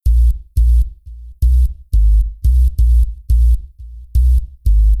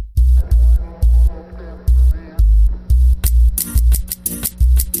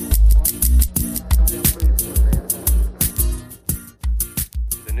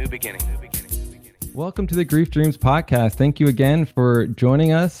Welcome to the Grief Dreams podcast. Thank you again for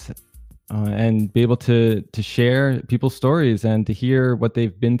joining us and be able to share people's stories and to hear what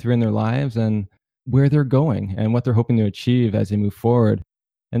they've been through in their lives and where they're going and what they're hoping to achieve as they move forward.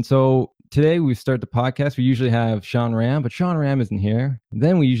 And so today we start the podcast. We usually have Sean Ram, but Sean Ram isn't here.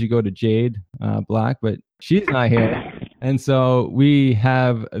 Then we usually go to Jade Black, but she's not here. And so we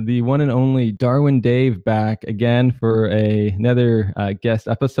have the one and only Darwin Dave back again for another guest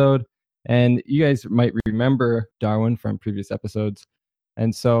episode. And you guys might remember Darwin from previous episodes.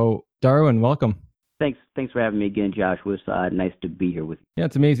 And so, Darwin, welcome. Thanks for having me again, Josh. It was nice to be here with you. Yeah,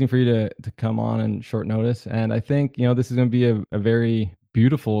 it's amazing for you to come on in short notice. And I think, this is going to be a very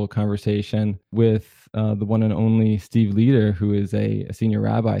beautiful conversation with the one and only Steve Leder, who is a senior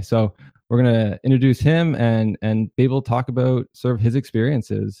rabbi. So we're going to introduce him and be able to talk about sort of his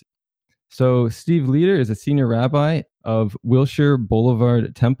experiences. So Steve Leder is a senior rabbi of Wilshire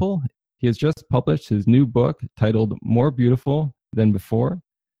Boulevard Temple. He has just published his new book titled More Beautiful Than Before.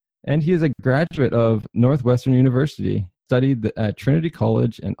 And he is a graduate of Northwestern University, studied at Trinity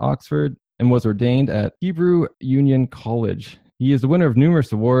College in Oxford, and was ordained at Hebrew Union College. He is the winner of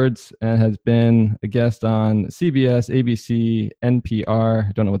numerous awards and has been a guest on CBS, ABC, NPR.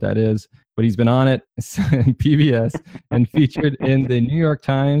 I don't know what that is, but he's been on it, PBS, and featured in the New York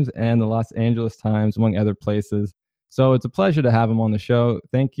Times and the Los Angeles Times, among other places. So it's a pleasure to have him on the show.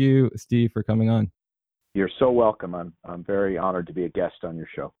 Thank you, Steve, for coming on. You're so welcome. I'm very honored to be a guest on your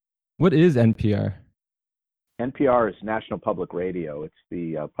show. What is NPR? NPR is National Public Radio. It's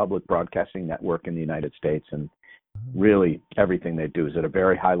the public broadcasting network in the United States, and really everything they do is at a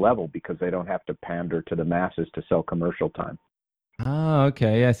very high level because they don't have to pander to the masses to sell commercial time. Oh,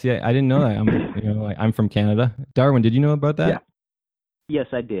 okay. Yeah, see, I didn't know that. I'm from Canada. Darwin, did you know about that? Yeah. Yes,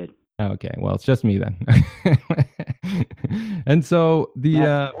 I did. Okay, well, it's just me then. And so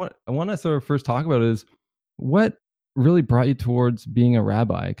what I want to sort of first talk about is what really brought you towards being a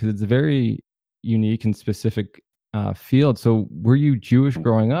rabbi, because it's a very unique and specific field. So were you Jewish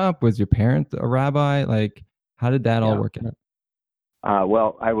growing up? Was your parent a rabbi? Like, how did that all work out?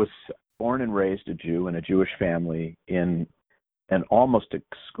 Well, I was born and raised a Jew in a Jewish family in an almost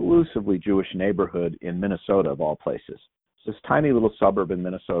exclusively Jewish neighborhood in Minnesota, of all places. It's this tiny little suburb in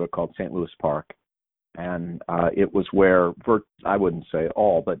Minnesota called St. Louis Park. And it was where, I wouldn't say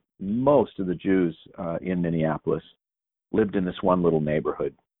all, but most of the Jews in Minneapolis lived in this one little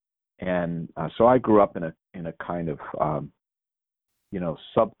neighborhood. And so I grew up in a kind of,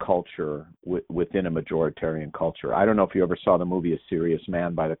 subculture within a majoritarian culture. I don't know if you ever saw the movie A Serious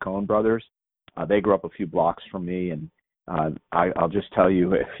Man by the Coen brothers. They grew up a few blocks from me, and I'll just tell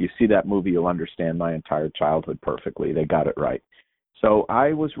you, if you see that movie, you'll understand my entire childhood perfectly. They got it right. So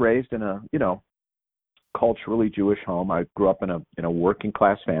I was raised in a, culturally Jewish home. I grew up in a working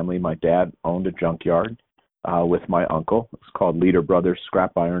class family. My dad owned a junkyard with my uncle. It's called Leder Brothers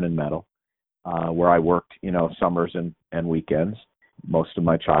Scrap Iron and Metal, where I worked, summers and weekends most of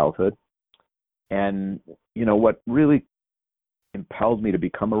my childhood. And, what really impelled me to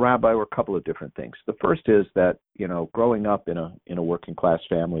become a rabbi were a couple of different things. The first is that, growing up in a working class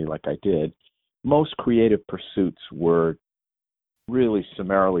family like I did, most creative pursuits were really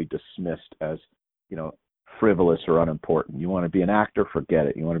summarily dismissed as, frivolous or unimportant. You want to be an actor, forget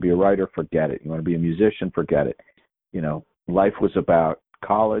it. You want to be a writer, forget it. You want to be a musician, forget it. Life was about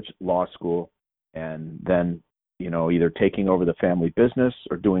college, law school, and then, either taking over the family business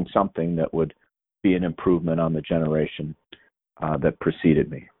or doing something that would be an improvement on the generation that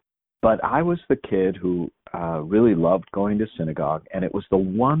preceded me. But I was the kid who really loved going to synagogue, and it was the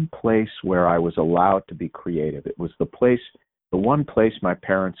one place where I was allowed to be creative. It was the one place my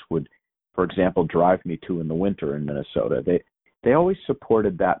parents would, for example, drive me to in the winter in Minnesota. They always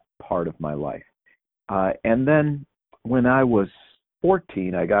supported that part of my life. And then when I was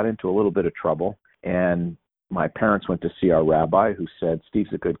 14, I got into a little bit of trouble, and my parents went to see our rabbi, who said,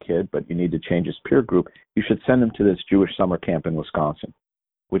 Steve's a good kid, but you need to change his peer group. You should send him to this Jewish summer camp in Wisconsin,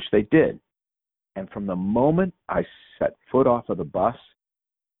 which they did. And from the moment I set foot off of the bus,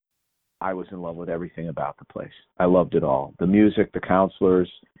 I was in love with everything about the place. I loved it all. The music, the counselors,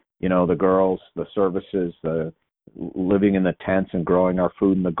 the girls, the services, the living in the tents and growing our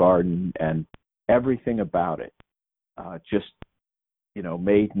food in the garden, and everything about it just,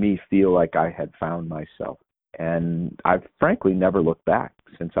 made me feel like I had found myself. And I've frankly never looked back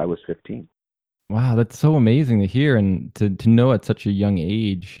since I was 15. Wow, that's so amazing to hear and to know at such a young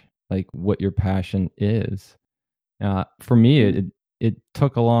age, like what your passion is. For me, it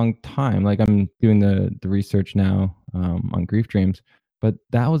took a long time. Like I'm doing the research now on Grief Dreams, but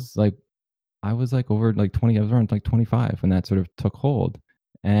that was like, I was like over like 20, I was around like 25 when that sort of took hold.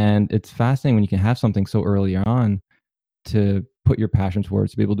 And it's fascinating when you can have something so early on to put your passion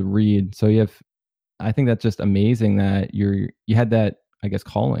towards, to be able to read. So I think that's just amazing that you had that, I guess,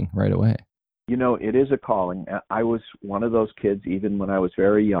 calling right away. It is a calling. I was one of those kids, even when I was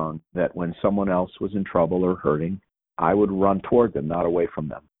very young, that when someone else was in trouble or hurting, I would run toward them, not away from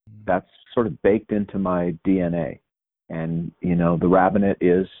them. That's sort of baked into my DNA. And, the rabbinate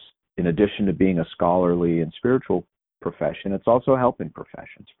is, in addition to being a scholarly and spiritual profession, it's also a helping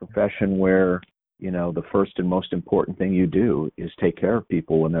profession. It's a profession where, the first and most important thing you do is take care of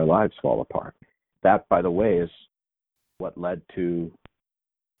people when their lives fall apart. That, by the way, is what led to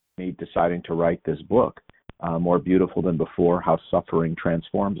me deciding to write this book, More Beautiful Than Before, How Suffering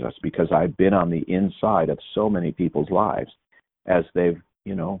Transforms Us, because I've been on the inside of so many people's lives as they've,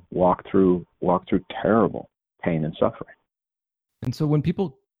 walked through terrible pain and suffering. And so when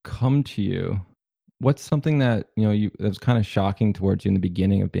people come to you, what's something that, that was kind of shocking towards you in the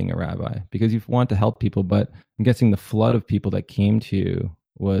beginning of being a rabbi? Because you want to help people, but I'm guessing the flood of people that came to you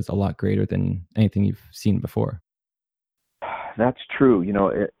was a lot greater than anything you've seen before. That's true.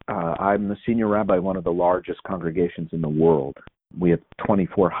 I'm the senior rabbi of one of the largest congregations in the world. We have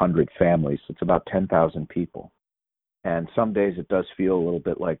 2,400 families. So it's about 10,000 people. And some days it does feel a little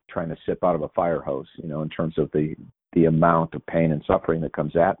bit like trying to sip out of a fire hose, in terms of the amount of pain and suffering that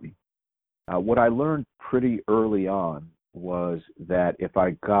comes at me. What I learned pretty early on was that if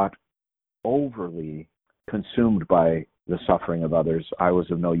I got overly consumed by the suffering of others, I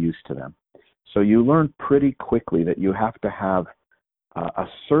was of no use to them. So you learn pretty quickly that you have to have a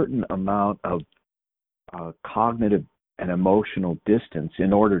certain amount of cognitive and emotional distance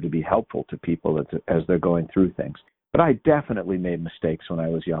in order to be helpful to people as they're going through things. But I definitely made mistakes when I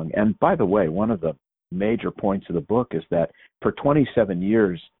was young. And by the way, one of the major points of the book is that for 27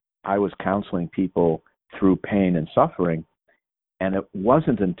 years, I was counseling people through pain and suffering. And it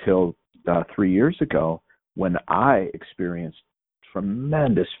wasn't until 3 years ago when I experienced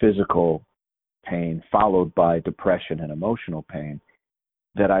tremendous physical pain followed by depression and emotional pain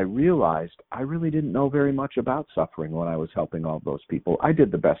that I realized I really didn't know very much about suffering when I was helping all those people. I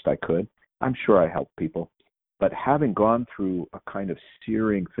did the best I could. I'm sure I helped people. But having gone through a kind of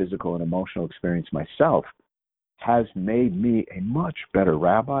searing physical and emotional experience myself has made me a much better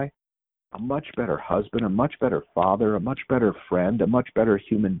rabbi, a much better husband, a much better father, a much better friend, a much better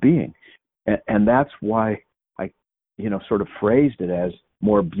human being. And that's why I, sort of phrased it as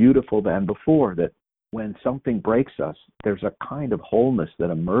more beautiful than before, that when something breaks us, there's a kind of wholeness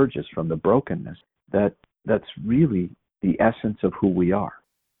that emerges from the brokenness that's really the essence of who we are.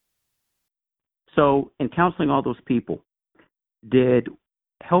 So in counseling all those people, did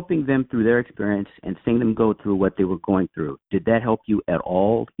helping them through their experience and seeing them go through what they were going through, did that help you at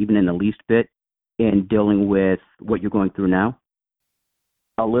all, even in the least bit, in dealing with what you're going through now?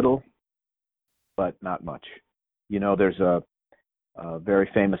 A little, but not much. There's a very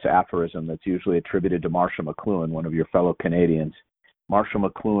famous aphorism that's usually attributed to Marshall McLuhan, one of your fellow Canadians. Marshall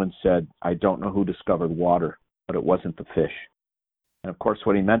McLuhan said, "I don't know who discovered water, but it wasn't the fish." And of course,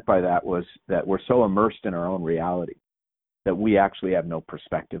 what he meant by that was that we're so immersed in our own reality that we actually have no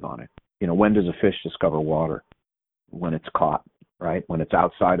perspective on it. When does a fish discover water? When it's caught, right? When it's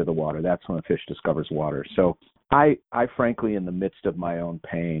outside of the water, that's when a fish discovers water. So I frankly, in the midst of my own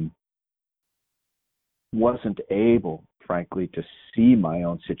pain, wasn't able, frankly, to see my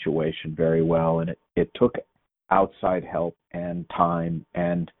own situation very well. And it took outside help and time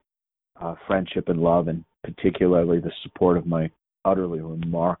and friendship and love, and particularly the support of my utterly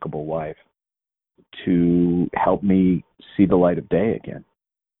remarkable wife to help me see the light of day again.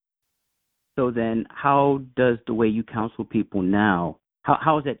 So then how does the way you counsel people now,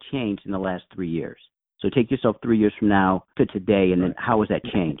 how has that changed in the last 3 years? So take yourself 3 years from now to today, and then how has that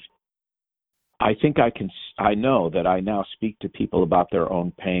changed? I think I know that I now speak to people about their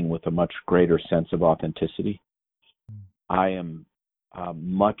own pain with a much greater sense of authenticity. I am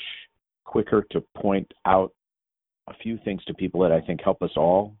much quicker to point out a few things to people that I think help us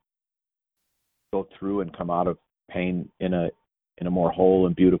all go through and come out of pain in a more whole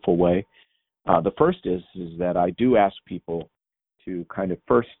and beautiful way. The first is that I do ask people to kind of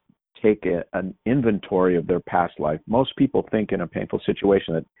first take an inventory of their past life. Most people think in a painful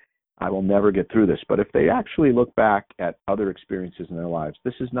situation that I will never get through this, but if they actually look back at other experiences in their lives,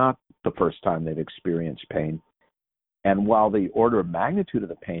 this is not the first time they've experienced pain. And while the order of magnitude of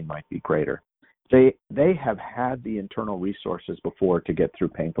the pain might be greater, they have had the internal resources before to get through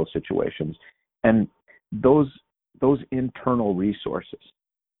painful situations. And those internal resources,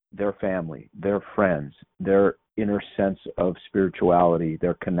 their family, their friends, their inner sense of spirituality,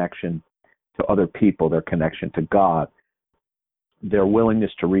 their connection to other people, their connection to God, their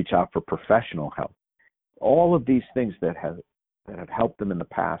willingness to reach out for professional help. All of these things that have helped them in the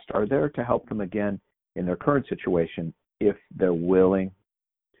past are there to help them again in their current situation if they're willing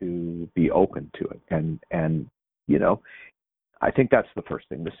to be open to it. And you know, I think that's the first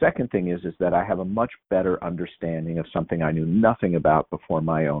thing. The second thing is that I have a much better understanding of something I knew nothing about before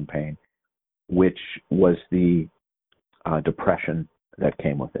my own pain, which was the depression that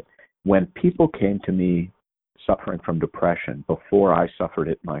came with it. When people came to me suffering from depression before I suffered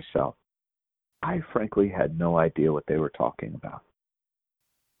it myself, I frankly had no idea what they were talking about.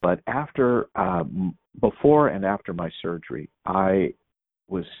 But before and after my surgery, I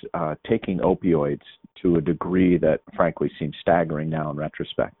was taking opioids to a degree that frankly seems staggering now in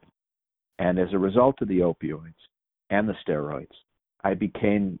retrospect. And as a result of the opioids and the steroids, I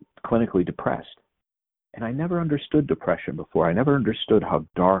became clinically depressed. And I never understood depression before. I never understood how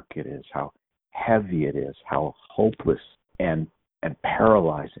dark it is, how heavy it is, how hopeless and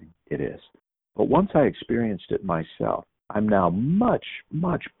paralyzing it is. But once I experienced it myself, I'm now much,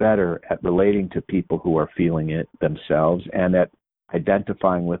 much better at relating to people who are feeling it themselves and at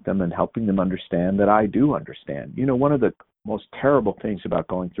identifying with them and helping them understand that I do understand. You know, one of the most terrible things about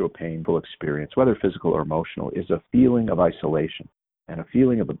going through a painful experience, whether physical or emotional, is a feeling of isolation and a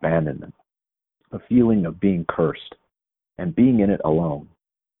feeling of abandonment, a feeling of being cursed and being in it alone.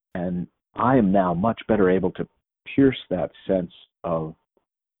 And I am now much better able to pierce that sense of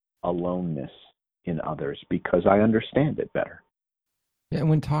aloneness in others because I understand it better. Yeah, and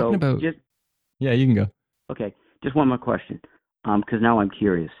when talking about... Yeah, you can go. Okay, just one more question, because now I'm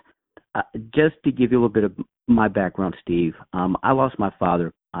curious. Just to give you a little bit of my background, Steve, I lost my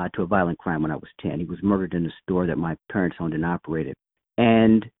father to a violent crime when I was 10. He was murdered in a store that my parents owned and operated.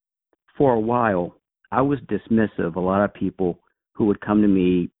 And for a while, I was dismissive of a lot of people who would come to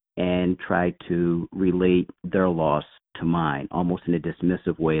me and try to relate their loss to mine, almost in a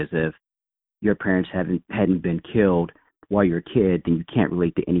dismissive way, as if your parents hadn't been killed while you're a kid, then you can't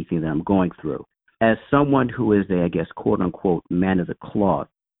relate to anything that I'm going through. As someone who is a, I guess, quote unquote, man of the cloth,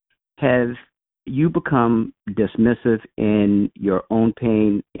 have you become dismissive in your own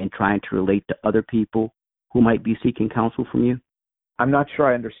pain and trying to relate to other people who might be seeking counsel from you? I'm not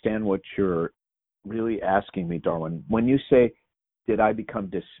sure I understand what you're really asking me, Darwin. When you say, did I become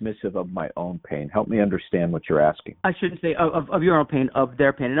dismissive of my own pain? Help me understand what you're asking. I shouldn't say of your own pain, of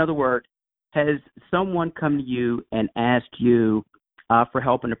their pain. In other words, has someone come to you and asked you for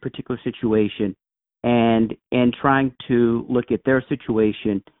help in a particular situation, and in trying to look at their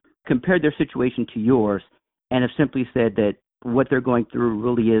situation, compare their situation to yours, and have simply said that what they're going through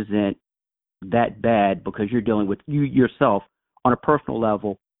really isn't that bad because you're dealing with, you yourself on a personal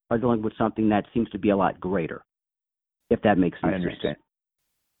level are dealing with something that seems to be a lot greater, if that makes sense. I understand.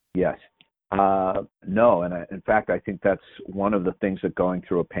 Yes. No, and in fact, I think that's one of the things that going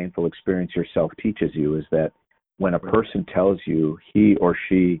through a painful experience yourself teaches you, is that when a person tells you he or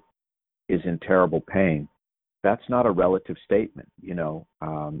she is in terrible pain, that's not a relative statement. You know,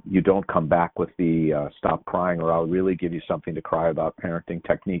 you don't come back with the stop crying or I'll really give you something to cry about parenting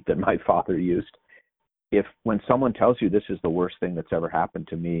technique that my father used. When someone tells you this is the worst thing that's ever happened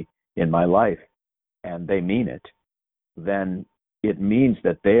to me in my life, and they mean it, then it means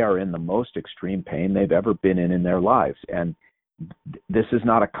that they are in the most extreme pain they've ever been in their lives. And this is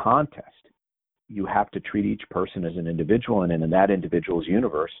not a contest. You have to treat each person as an individual, and in that individual's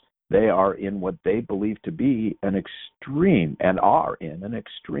universe, they are in what they believe to be an extreme, and are in an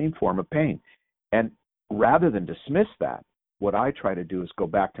extreme form of pain. And rather than dismiss that, what I try to do is go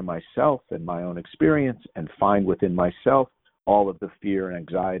back to myself and my own experience and find within myself all of the fear and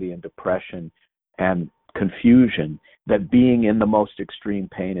anxiety and depression and confusion that being in the most extreme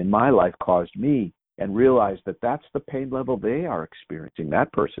pain in my life caused me, and realize that that's the pain level they are experiencing,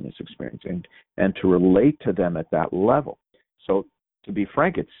 that person is experiencing, and to relate to them at that level. So to be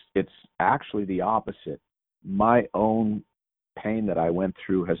frank, it's actually the opposite. My own pain that I went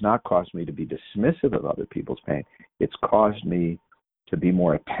through has not caused me to be dismissive of other people's pain. It's caused me to be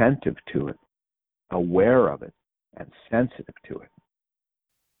more attentive to it, aware of it, and sensitive to it.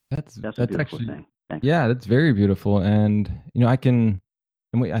 That's a beautiful actually thing. Thanks. Yeah, that's very beautiful. And I think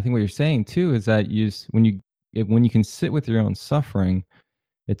what you're saying too is that when you can sit with your own suffering,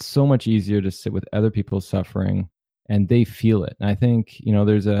 it's so much easier to sit with other people's suffering and they feel it. And I think,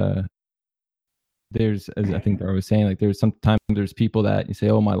 there's, as I think I was saying, like there's people that you say,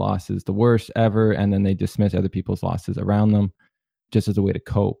 oh, my loss is the worst ever. And then they dismiss other people's losses around them just as a way to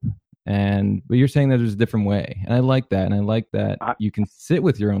cope. But you're saying that there's a different way. And I like that. And I like that you can sit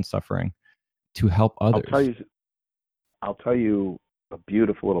with your own suffering to help others. I'll tell you a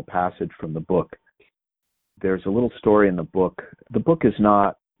beautiful little passage from the book. there's a little story in the book. The book is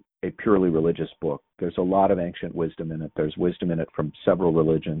not a purely religious book. There's a lot of ancient wisdom in it. There's wisdom in it from several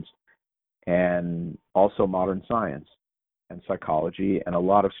religions, and also modern science and psychology, and a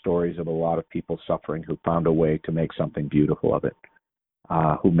lot of stories of a lot of people suffering who found a way to make something beautiful of it,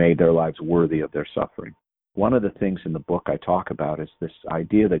 who made their lives worthy of their suffering. One of the things in the book I talk about is this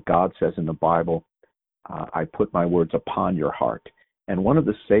idea that God says in the Bible, I put my words upon your heart. And one of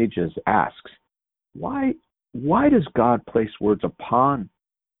the sages asks, why does God place words upon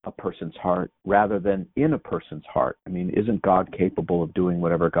a person's heart rather than in a person's heart? I mean, isn't God capable of doing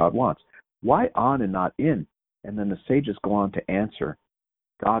whatever God wants? Why on and not in? And then the sages go on to answer,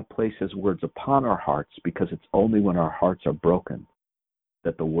 God places words upon our hearts because it's only when our hearts are broken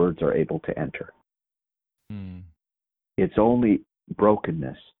that the words are able to enter. It's only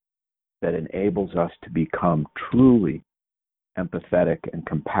brokenness that enables us to become truly empathetic and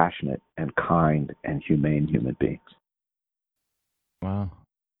compassionate and kind and humane human beings. Wow.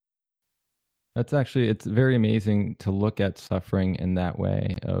 It's very amazing to look at suffering in that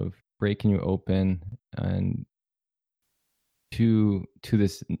way, of breaking you open and to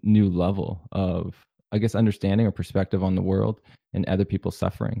this new level of, I guess, understanding or perspective on the world and other people's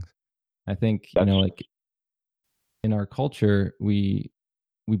sufferings. I think, like in our culture, we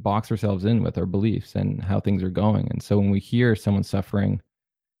box ourselves in with our beliefs and how things are going. And so when we hear someone suffering,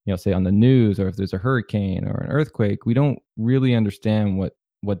 say on the news, or if there's a hurricane or an earthquake, we don't really understand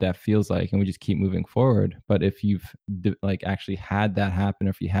what that feels like, and we just keep moving forward. But if you've actually had that happen, or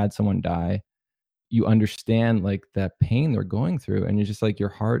if you had someone die, you understand like that pain they're going through, and you're just like, your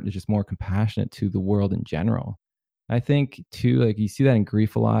heart is just more compassionate to the world in general. I think too, like you see that in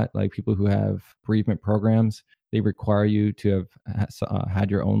grief a lot, like people who have bereavement programs, they require you to have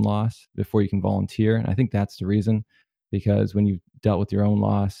had your own loss before you can volunteer. And I think that's the reason, because when you've dealt with your own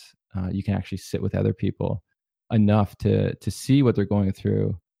loss, you can actually sit with other people enough to see what they're going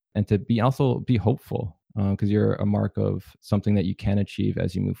through, and to be hopeful, because you're a mark of something that you can achieve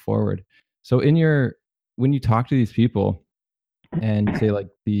as you move forward. So when you talk to these people and you say like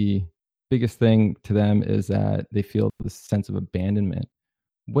the biggest thing to them is that they feel this sense of abandonment,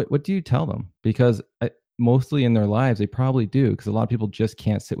 what do you tell them? Because mostly in their lives they probably do, because a lot of people just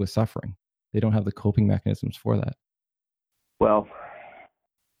can't sit with suffering. They don't have the coping mechanisms for that. Well,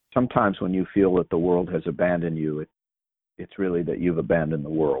 sometimes when you feel that the world has abandoned you, it's really that you've abandoned the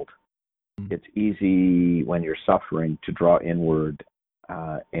world. It's easy when you're suffering to draw inward,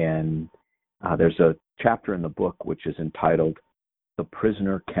 and there's a chapter in the book which is entitled, "The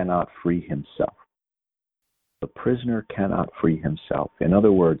Prisoner Cannot Free Himself." The prisoner cannot free himself. In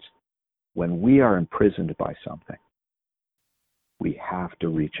other words, when we are imprisoned by something, we have to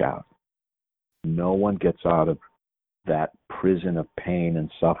reach out. No one gets out of that prison of pain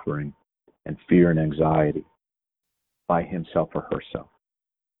and suffering and fear and anxiety by himself or herself.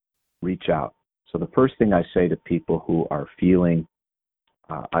 Reach out. So the first thing I say to people who are feeling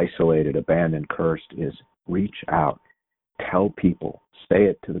isolated, abandoned, cursed is reach out. Tell people. Say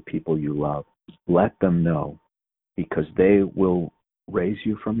it to the people you love. Let them know, because they will raise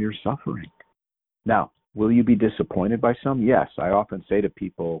you from your suffering. Now, will you be disappointed by some? Yes. I often say to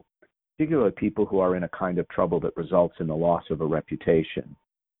people, particularly people who are in a kind of trouble that results in the loss of a reputation,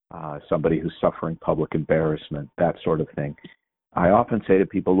 somebody who's suffering public embarrassment, that sort of thing. I often say to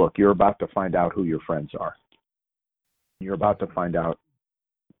people, look, you're about to find out who your friends are. You're about to find out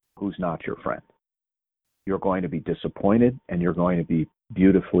who's not your friend. You're going to be disappointed, and you're going to be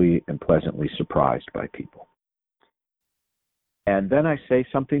beautifully and pleasantly surprised by people. And then I say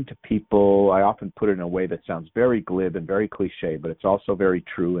something to people. I often put it in a way that sounds very glib and very cliche, but it's also very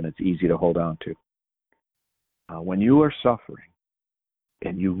true, and it's easy to hold on to. When you are suffering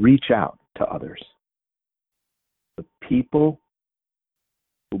and you reach out to others, the people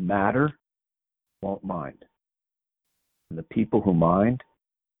who matter won't mind. And the people who mind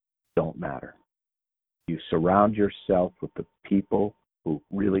don't matter. You surround yourself with the people who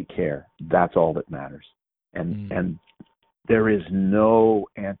really care. That's all that matters. And there is no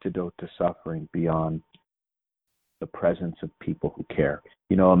antidote to suffering beyond the presence of people who care.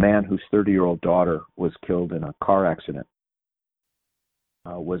 You know, a man whose 30-year-old daughter was killed in a car accident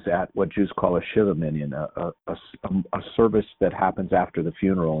was at what Jews call a Shiva Minyan, a service that happens after the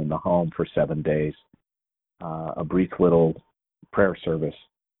funeral in the home for 7 days, a brief little prayer service.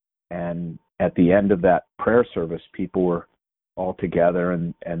 And at the end of that prayer service, people were all together,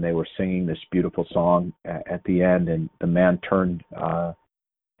 and they were singing this beautiful song at the end, and the man turned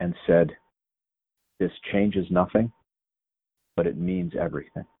and said, "This changes nothing, but it means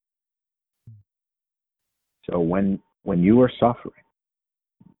everything." So when you are suffering,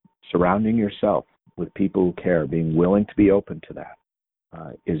 surrounding yourself with people who care, being willing to be open to that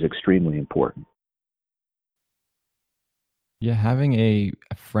is extremely important. Yeah, having a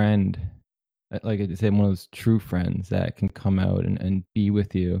friend, like I say, one of those true friends that can come out and be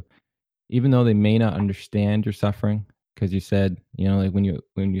with you, even though they may not understand your suffering, because you said, like when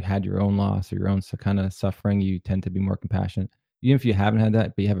you had your own loss or your own kind of suffering, you tend to be more compassionate. Even if you haven't had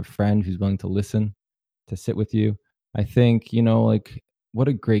that, but you have a friend who's willing to listen, to sit with you. I think, like what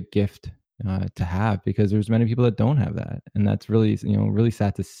a great gift to have, because there's many people that don't have that. And that's really, really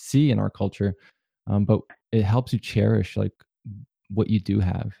sad to see in our culture. But it helps you cherish like what you do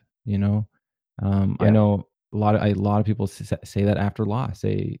have, you know? I Yes. know a lot of people say that after loss,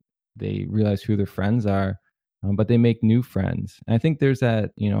 they realize who their friends are, but they make new friends. And I think there's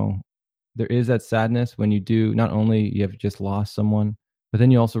that, there is that sadness when you do, not only you have just lost someone, but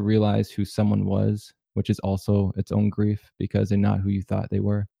then you also realize who someone was, which is also its own grief because they're not who you thought they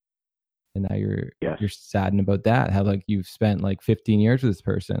were. And now you're Yes. you're saddened about that, how like you've spent like 15 years with this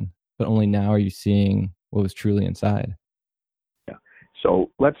person, but only now are you seeing what was truly inside. Yeah.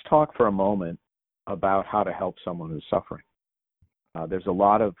 So let's talk for a moment about how to help someone who's suffering. There's a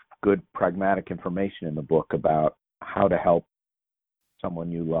lot of good pragmatic information in the book about how to help someone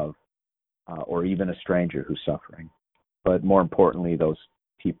you love, or even a stranger who's suffering. But more importantly, those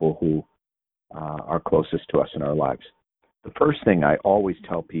people who are closest to us in our lives. The first thing I always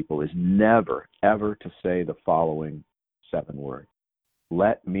tell people is never, ever to say the following 7 words.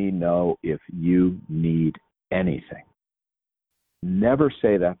 Let me know if you need anything. Never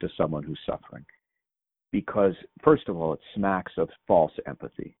say that to someone who's suffering, because first of all, it smacks of false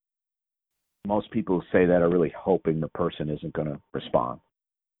empathy. Most people who say that are really hoping the person isn't going to respond.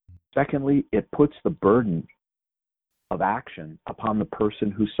 Secondly, it puts the burden of action upon the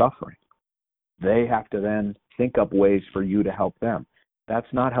person who's suffering. They have to then think up ways for you to help them.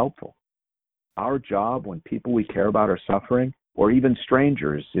 That's not helpful. Our job when people we care about are suffering, or even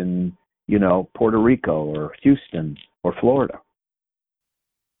strangers in, Puerto Rico or Houston or Florida,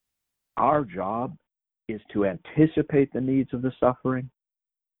 our job is to anticipate the needs of the suffering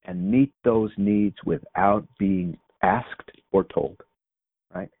and meet those needs without being asked or told,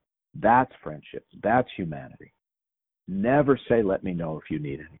 right? That's friendship. That's humanity. Never say, let me know if you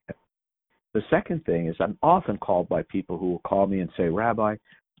need anything. The second thing is I'm often called by people who will call me and say, Rabbi,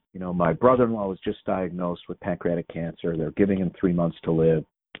 my brother-in-law was just diagnosed with pancreatic cancer. They're giving him 3 months to live.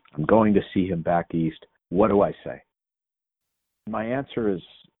 I'm going to see him back east. What do I say? My answer is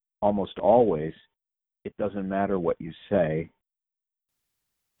almost always, it doesn't matter what you say.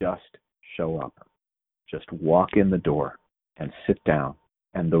 Just show up. Just walk in the door and sit down,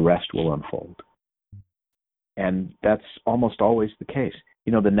 and the rest will unfold. And that's almost always the case.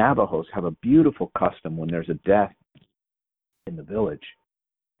 The Navajos have a beautiful custom when there's a death in the village.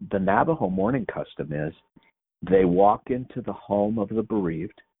 The Navajo mourning custom is they walk into the home of the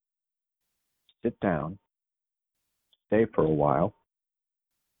bereaved, sit down, stay for a while,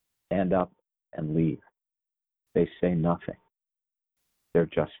 stand up, and leave. They say nothing. They're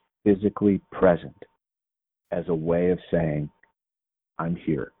just physically present as a way of saying, I'm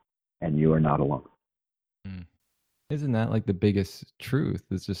here, and you are not alone. Isn't that like the biggest truth?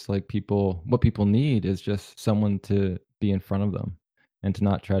 It's just like what people need is just someone to be in front of them and to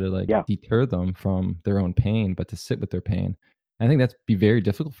not try to like Yeah. deter them from their own pain, but to sit with their pain. I think that's be very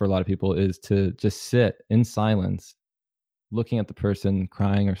difficult for a lot of people, is to just sit in silence, looking at the person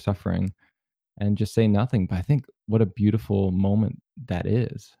crying or suffering and just say nothing. But I think what a beautiful moment that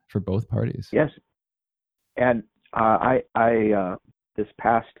is for both parties. Yes. And I this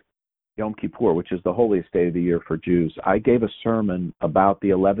past Yom Kippur, which is the holiest day of the year for Jews, I gave a sermon about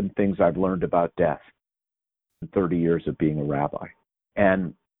the 11 things I've learned about death in 30 years of being a rabbi.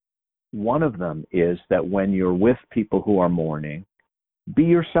 And one of them is that when you're with people who are mourning, be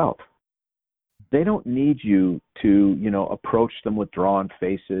yourself. They don't need you to, approach them with drawn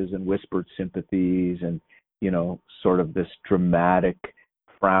faces and whispered sympathies and, sort of this dramatic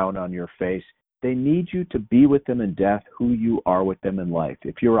frown on your face. They need you to be with them in death who you are with them in life.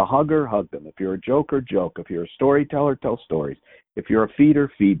 If you're a hugger, hug them. If you're a joker, joke. If you're a storyteller, tell stories. If you're a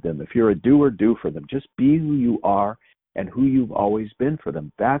feeder, feed them. If you're a doer, do for them. Just be who you are and who you've always been for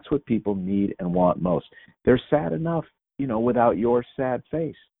them. That's what people need and want most. They're sad enough, without your sad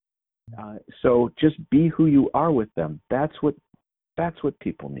face. So just be who you are with them. That's what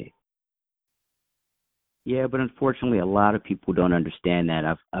people need. Yeah, but unfortunately, a lot of people don't understand that.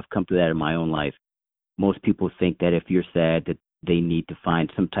 I've come to that in my own life. Most people think that if you're sad, that they need to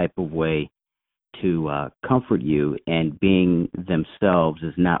find some type of way to comfort you, and being themselves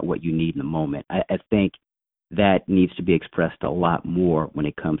is not what you need in the moment. I think that needs to be expressed a lot more when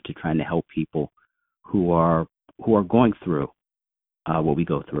it comes to trying to help people who are going through what we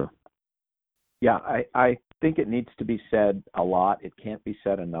go through? Yeah, I think it needs to be said a lot. It can't be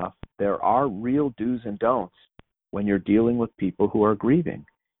said enough. There are real do's and don'ts when you're dealing with people who are grieving.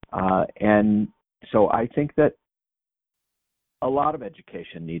 And so I think that a lot of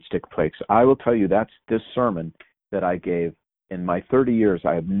education needs to take place. I will tell you, that's this sermon that I gave. In my 30 years,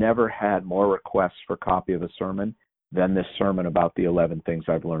 I have never had more requests for a copy of a sermon than this sermon about the 11 things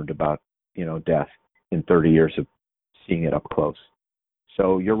I've learned about, death in 30 years of seeing it up close.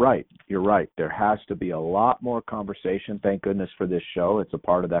 So you're right. There has to be a lot more conversation. Thank goodness for this show. It's a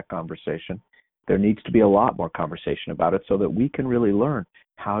part of that conversation. There needs to be a lot more conversation about it so that we can really learn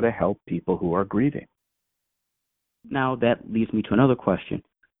how to help people who are grieving. Now that leads me to another question.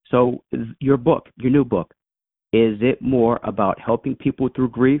 So your new book, is it more about helping people through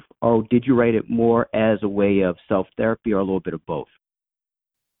grief, or did you write it more as a way of self-therapy, or a little bit of both?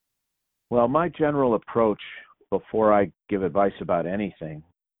 Well, my general approach before I give advice about anything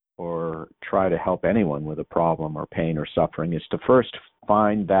or try to help anyone with a problem or pain or suffering is to first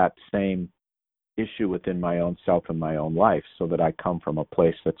find that same issue within my own self and my own life so that I come from a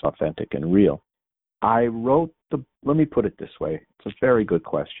place that's authentic and real. Let me put it this way. It's a very good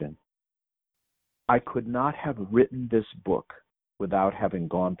question. I could not have written this book without having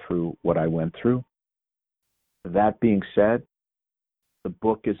gone through what I went through. That being said, the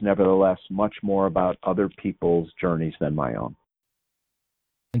book is nevertheless much more about other people's journeys than my own.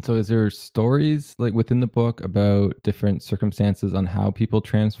 And so is there stories like within the book about different circumstances on how people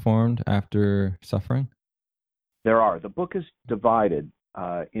transformed after suffering? There are. The book is divided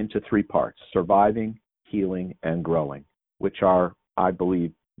into 3 parts: surviving, healing, and growing, which are, I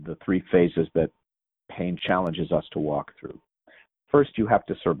believe, the 3 phases that pain challenges us to walk through. First, you have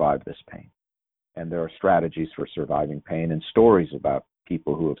to survive this pain. And there are strategies for surviving pain and stories about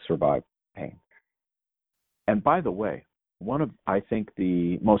people who have survived pain. And by the way, one of, I think,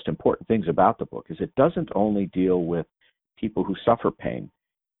 the most important things about the book is it doesn't only deal with people who suffer pain.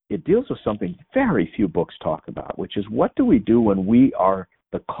 It deals with something very few books talk about, which is what do we do when we are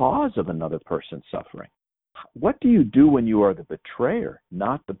the cause of another person's suffering? What do you do when you are the betrayer,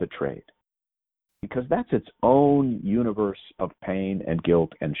 not the betrayed? Because that's its own universe of pain and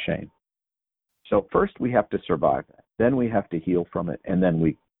guilt and shame. So first we have to survive that. Then we have to heal from it, and then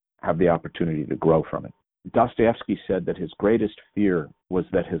we have the opportunity to grow from it. Dostoevsky said that his greatest fear was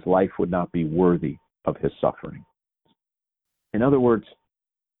that his life would not be worthy of his suffering. In other words,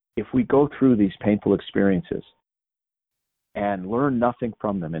 if we go through these painful experiences and learn nothing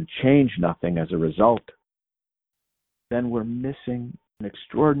from them and change nothing as a result, then we're missing an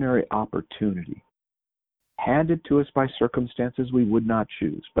extraordinary opportunity handed to us by circumstances we would not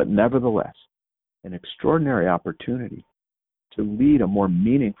choose, but nevertheless, an extraordinary opportunity to lead a more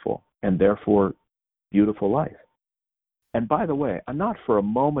meaningful and therefore beautiful life. And by the way, I'm not for a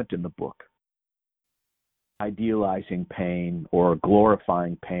moment in the book idealizing pain or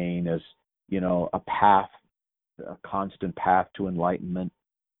glorifying pain as, a path, a constant path to enlightenment.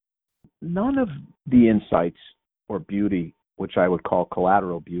 None of the insights or beauty, which I would call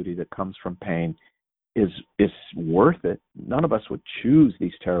collateral beauty that comes from pain, is worth it. None of us would choose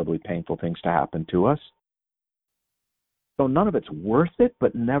these terribly painful things to happen to us. So none of it's worth it,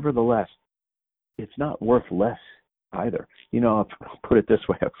 but nevertheless, it's not worth less either. I'll put it this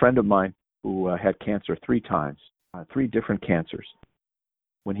way. A friend of mine who had cancer 3 times, 3 different cancers.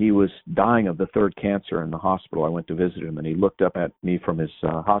 When he was dying of the 3rd cancer in the hospital, I went to visit him, and he looked up at me from his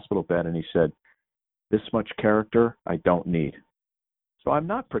hospital bed, and he said, "This much character I don't need." So I'm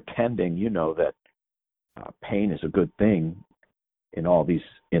not pretending, that pain is a good thing in all these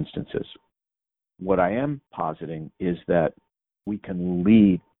instances. What I am positing is that we can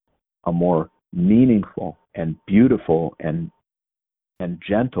lead a more meaningful and beautiful and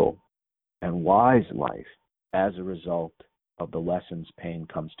gentle and wise life as a result of the lessons pain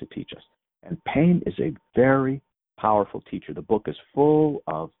comes to teach us. And pain is a very powerful teacher. The book is full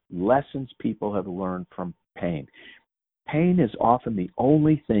of lessons people have learned from pain. Pain is often the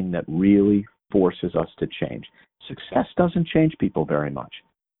only thing that really forces us to change. Success doesn't change people very much.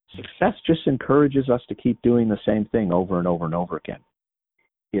 Success just encourages us to keep doing the same thing over and over and over again.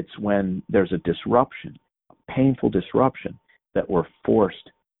 It's when there's a disruption, a painful disruption, that we're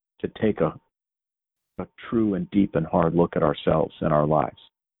forced to take a true and deep and hard look at ourselves and our lives.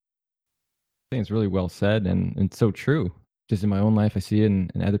 I think it's really well said and so true. Just in my own life, I see it in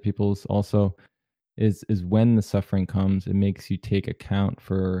other people's also. Is when the suffering comes, it makes you take account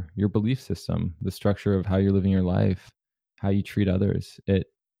for your belief system, the structure of how you're living your life, how you treat others,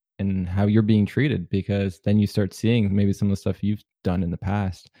 and how you're being treated, because then you start seeing maybe some of the stuff you've done in the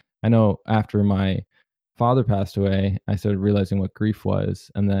past. I know after my father passed away, I started realizing what grief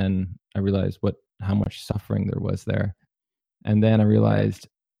was, and then I realized how much suffering there was there. And then I realized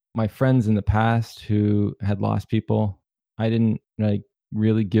my friends in the past who had lost people, I didn't like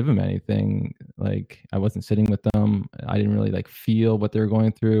really give them anything. Like I wasn't sitting with them. I didn't really like feel what they were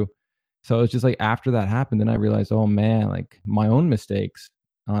going through. So it's just like after that happened, then I realized, oh man, like my own mistakes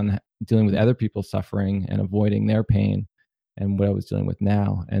on dealing with other people's suffering and avoiding their pain and what I was dealing with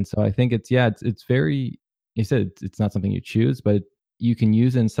now. And so I think it's very, you said it's not something you choose, but you can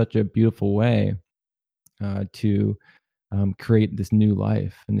use it in such a beautiful way to create this new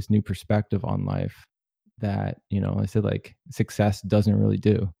life and this new perspective on life that, I said, like success doesn't really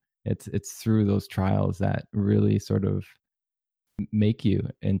do. It's through those trials that really sort of make you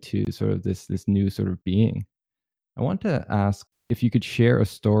into sort of this new sort of being. I want to ask if you could share a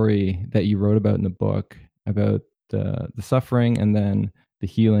story that you wrote about in the book about the suffering and then the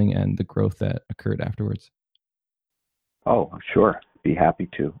healing and the growth that occurred afterwards. Oh, sure. Be happy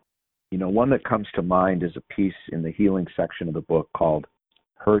to. One that comes to mind is a piece in the healing section of the book called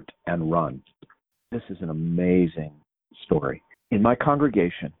Hurt and Run. This is an amazing story. In my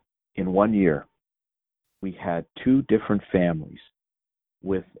congregation, in 1 year, we had 2 different families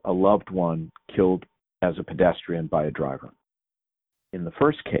with a loved one killed as a pedestrian by a driver. In the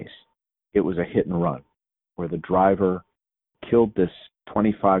first case, it was a hit and run, where the driver killed this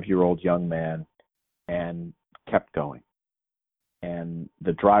 25-year-old young man and kept going. And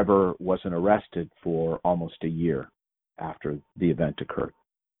the driver wasn't arrested for almost a year after the event occurred.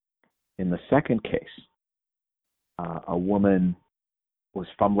 In the second case, a woman was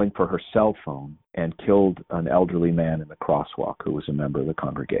fumbling for her cell phone and killed an elderly man in the crosswalk who was a member of the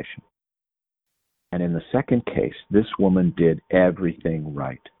congregation. And in the second case, this woman did everything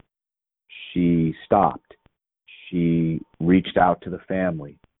right. She stopped. She reached out to the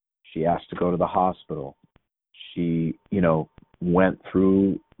family. She asked to go to the hospital. She, went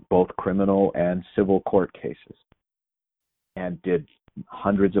through both criminal and civil court cases and did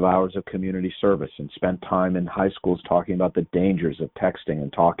hundreds of hours of community service and spent time in high schools talking about the dangers of texting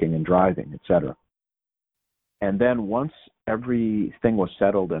and talking and driving, etc. And then once everything was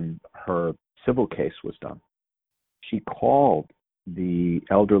settled and her civil case was done, she called the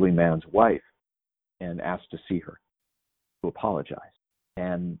elderly man's wife and asked to see her, to apologize.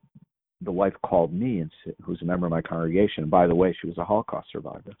 And the wife called me, and who's a member of my congregation. And by the way, she was a Holocaust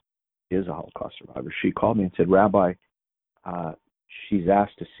survivor, is a Holocaust survivor. She called me and said, Rabbi, she's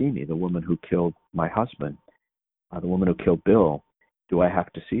asked to see me, the woman who killed my husband, the woman who killed Bill. Do I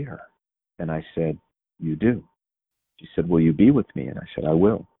have to see her? And I said, you do. She said, will you be with me? And I said, I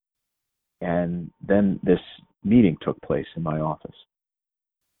will. And then this meeting took place in my office.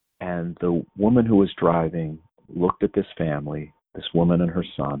 And the woman who was driving looked at this family, this woman and her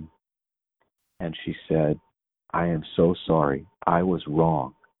son, and she said, I am so sorry. I was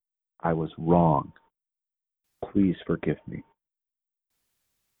wrong. I was wrong. Please forgive me.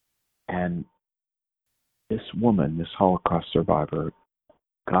 And this woman, this Holocaust survivor,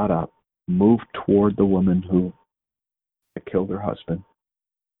 got up, moved toward the woman who had killed her husband,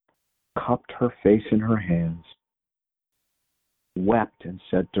 cupped her face in her hands, wept and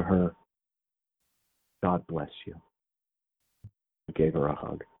said to her, God bless you. I gave her a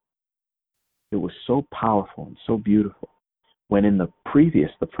hug. It was so powerful and so beautiful. When in the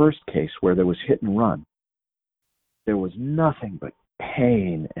first case where there was hit and run, there was nothing but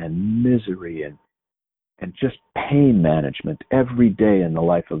pain and misery and just pain management every day in the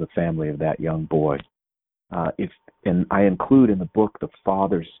life of the family of that young boy. And I include in the book the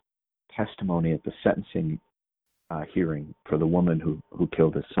father's testimony at the sentencing hearing for the woman who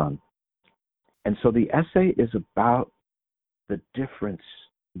killed his son. And so the essay is about the difference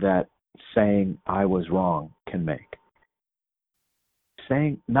that saying I was wrong can make.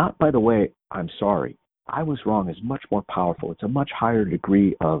 Saying, not by the way, I'm sorry, I was wrong is much more powerful. It's a much higher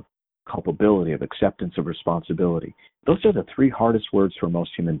degree of culpability, of acceptance of responsibility. Those are the 3 hardest words for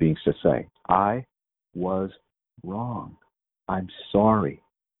most human beings to say. I was wrong. I'm sorry.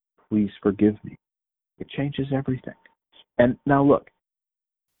 Please forgive me. It changes everything. And now look,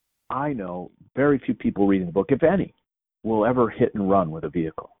 I know very few people reading the book, if any, will ever hit and run with a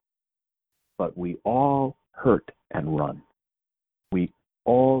vehicle. But we all hurt and run. We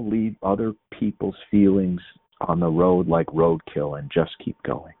all leave other people's feelings on the road like roadkill and just keep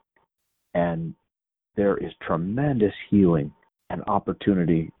going. And there is tremendous healing and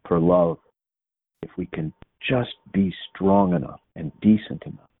opportunity for love if we can just be strong enough and decent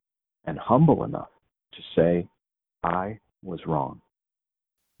enough and humble enough to say, I was wrong.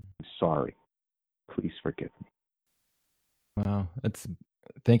 I'm sorry. Please forgive me. Wow,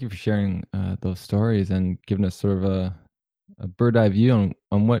 Thank you for sharing those stories and giving us sort of a bird eye view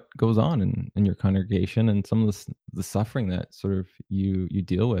on what goes on in your congregation and some of the suffering that sort of you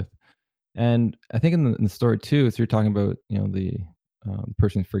deal with. And I think in the story too, as you're talking about, the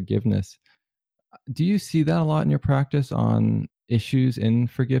person's forgiveness. Do you see that a lot in your practice on issues in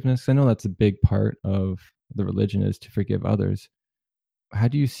forgiveness? I know that's a big part of the religion is to forgive others. How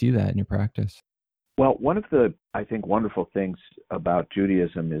do you see that in your practice? Well, one of the, I think, wonderful things about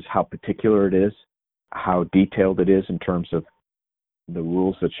Judaism is how particular it is, how detailed it is in terms of the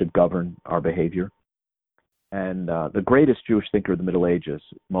rules that should govern our behavior. And the greatest Jewish thinker of the Middle Ages,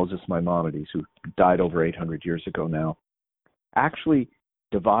 Moses Maimonides, who died over 800 years ago now, actually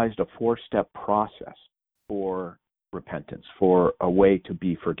devised a four-step process for repentance, for a way to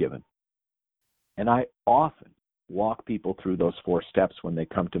be forgiven. And I often walk people through those four steps when they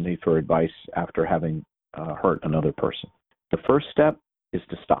come to me for advice after having hurt another person. The first step is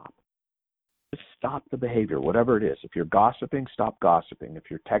to stop. Just stop the behavior, whatever it is. If you're gossiping, stop gossiping. If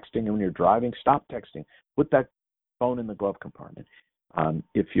you're texting when you're driving, stop texting. Put that phone in the glove compartment.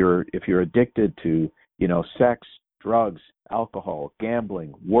 If you're addicted to sex, drugs, alcohol,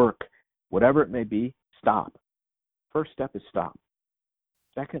 gambling, work, whatever it may be, stop. First step is stop.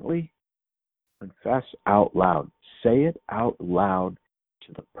 Secondly, confess out loud. Say it out loud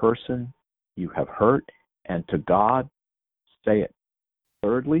to the person you have hurt and to God. Say it.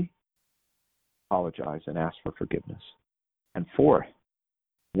 Thirdly, apologize and ask for forgiveness. And fourth,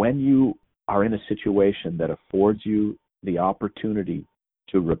 when you are in a situation that affords you the opportunity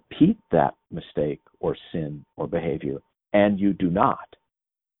to repeat that mistake or sin or behavior, and you do not,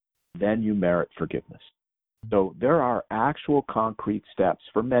 then you merit forgiveness. So there are actual concrete steps.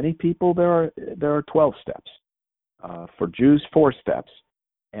 For many people, there are 12 steps. For Jews, 4 steps.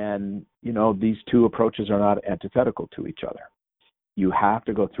 And, these two approaches are not antithetical to each other. You have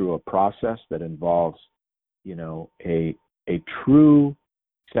to go through a process that involves, a true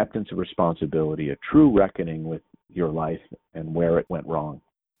acceptance of responsibility, a true reckoning with your life and where it went wrong,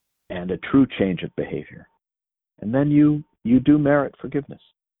 and a true change of behavior. And then you do merit forgiveness.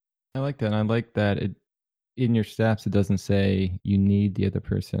 I like that. And I like that in your steps, it doesn't say you need the other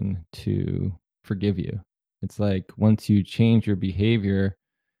person to forgive you. It's like once you change your behavior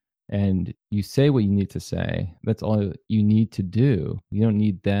and you say what you need to say, that's all you need to do. You don't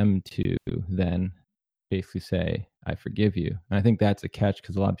need them to then basically say, I forgive you. And I think that's a catch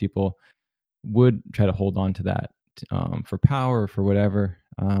because a lot of people would try to hold on to that for power or for whatever.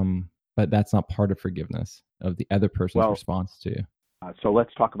 But that's not part of forgiveness of the other person's response to you. So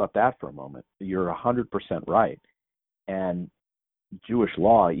let's talk about that for a moment. You're 100% right. And Jewish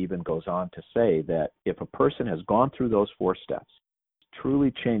law even goes on to say that if a person has gone through those 4 steps,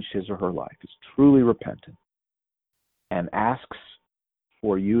 truly changed his or her life, is truly repentant, and asks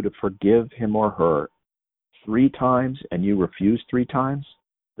for you to forgive him or her 3 times and you refuse 3 times,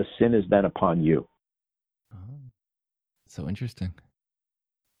 the sin is then upon you. Oh, so interesting.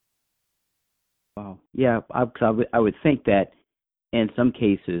 Wow. Yeah, I would think that in some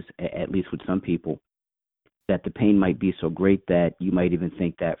cases, at least with some people, that the pain might be so great that you might even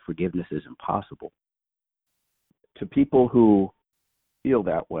think that forgiveness is impossible. To people who feel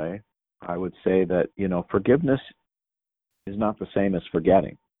that way, I would say that, forgiveness is not the same as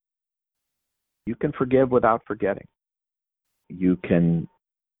forgetting. You can forgive without forgetting. You can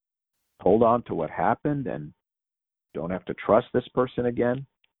hold on to what happened and don't have to trust this person again.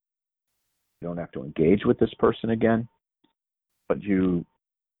 You don't have to engage with this person again. But you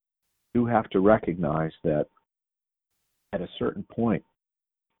do have to recognize that at a certain point,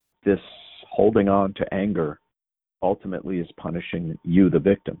 this holding on to anger ultimately is punishing you, the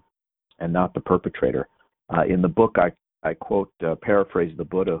victim, and not the perpetrator. In the book, I quote, paraphrase the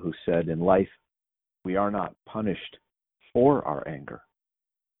Buddha, who said, in life, we are not punished for our anger.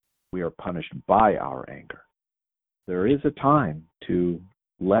 We are punished by our anger. There is a time to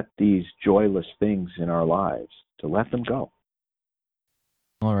let these joyless things in our lives, to let them go.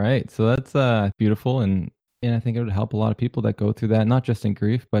 All right. So that's beautiful. And I think it would help a lot of people that go through that, not just in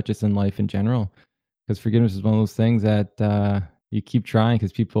grief, but just in life in general. Because forgiveness is one of those things that you keep trying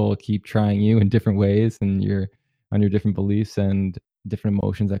because people keep trying you in different ways and you're on your different beliefs and different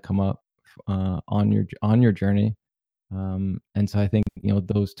emotions that come up on your journey. And so I think,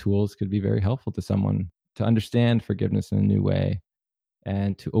 those tools could be very helpful to someone to understand forgiveness in a new way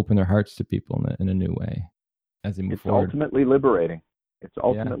and to open their hearts to people in a new way as they move forward. It's ultimately liberating. It's Yeah.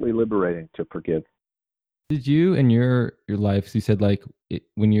 ultimately liberating to forgive. Did you in your life, so you said like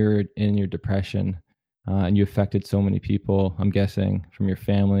when you're in your depression and you affected so many people, I'm guessing from your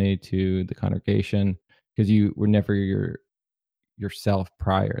family to the congregation, because you were never yourself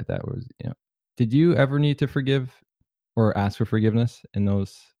prior that was, did you ever need to forgive or ask for forgiveness in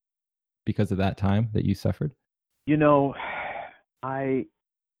those because of that time that you suffered? You know, I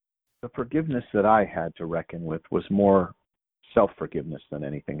the forgiveness that I had to reckon with was more self-forgiveness than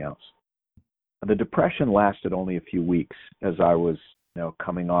anything else. The depression lasted only a few weeks as I was,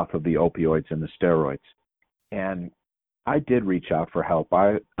 coming off of the opioids and the steroids. And I did reach out for help.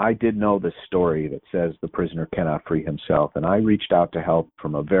 I did know this story that says the prisoner cannot free himself. And I reached out to help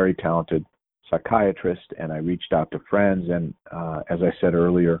from a very talented psychiatrist, and I reached out to friends. And as I said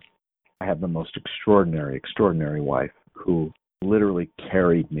earlier, I have the most extraordinary wife who literally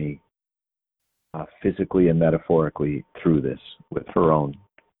carried me physically and metaphorically through this with her own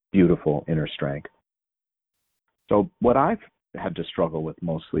beautiful inner strength. So what I've had to struggle with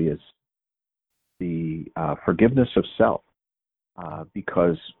mostly is the forgiveness of self,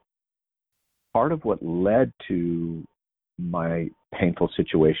 because part of what led to my painful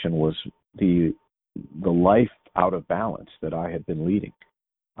situation was the life out of balance that I had been leading.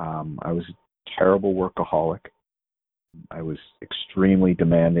 I was a terrible workaholic. I was extremely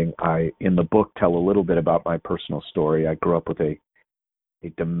demanding. I, in the book, tell a little bit about my personal story. I grew up with a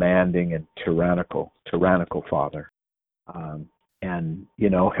demanding and tyrannical father, and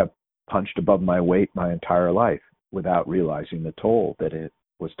have punched above my weight my entire life without realizing the toll that it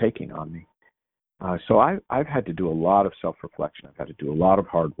was taking on me. So I've had to do a lot of self-reflection. I've had to do a lot of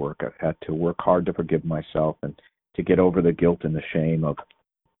hard work. I've had to work hard to forgive myself and to get over the guilt and the shame of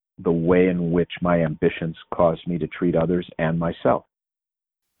the way in which my ambitions caused me to treat others and myself.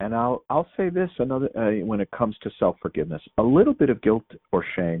 And I'll say this, when it comes to self-forgiveness, a little bit of guilt or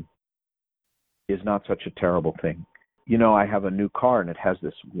shame is not such a terrible thing. I have a new car and it has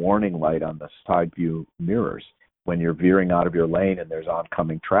this warning light on the side view mirrors. When you're veering out of your lane and there's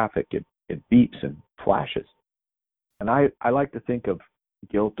oncoming traffic, it beeps and flashes. And I like to think of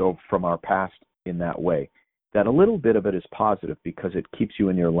guilt from our past in that way, that a little bit of it is positive because it keeps you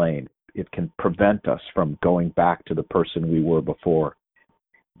in your lane. It can prevent us from going back to the person we were before,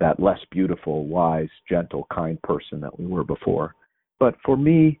 that less beautiful, wise, gentle, kind person that we were before. But for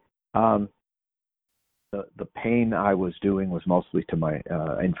me, the pain I was doing was mostly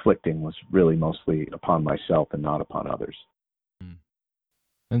inflicting was really mostly upon myself and not upon others.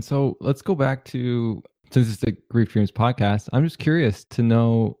 And so let's go back to, since it's the Grief Dreams podcast, I'm just curious to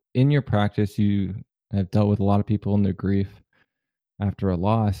know, in your practice, you have dealt with a lot of people in their grief after a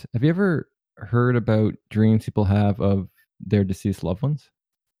loss. Have you ever heard about dreams people have of their deceased loved ones?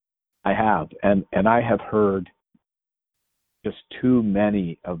 I have, and I have heard just too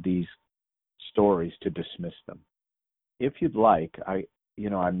many of these stories to dismiss them. If you'd like, I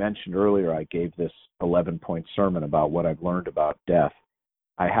mentioned earlier I gave this 11-point sermon about what I've learned about death.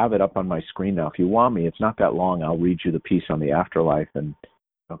 I have it up on my screen now. If you want me, it's not that long. I'll read you the piece on the afterlife.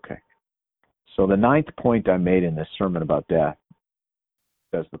 Okay. So the 9th point I made in this sermon about death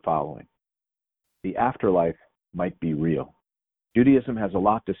says the following: the afterlife might be real. Judaism has a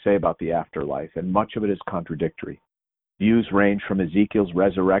lot to say about the afterlife, and much of it is contradictory. Views range from Ezekiel's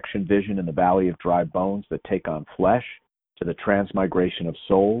resurrection vision in the valley of dry bones that take on flesh, to the transmigration of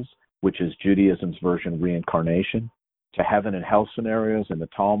souls, which is Judaism's version of reincarnation, to heaven and hell scenarios in the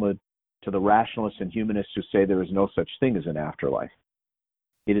Talmud, to the rationalists and humanists who say there is no such thing as an afterlife.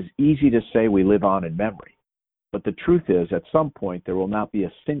 It is easy to say we live on in memory, but the truth is, at some point, there will not be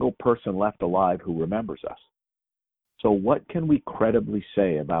a single person left alive who remembers us. So what can we credibly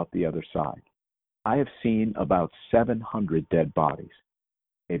say about the other side? I have seen about 700 dead bodies.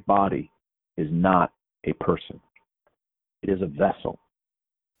 A body is not a person. It is a vessel.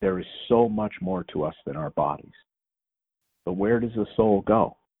 There is so much more to us than our bodies. But where does the soul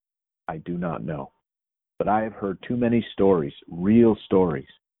go? I do not know. But I have heard too many stories, real stories,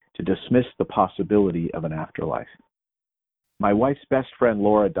 to dismiss the possibility of an afterlife. My wife's best friend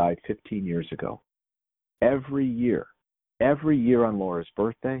Laura died 15 years ago. Every year on Laura's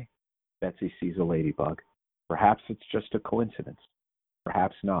birthday, Betsy sees a ladybug. Perhaps it's just a coincidence.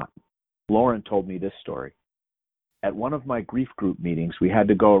 Perhaps not. Lauren told me this story. At one of my grief group meetings, we had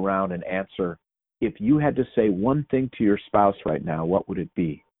to go around and answer, if you had to say one thing to your spouse right now, what would it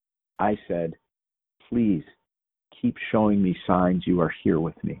be? I said, please keep showing me signs you are here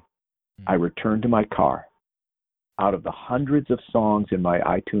with me. I returned to my car. Out of the hundreds of songs in my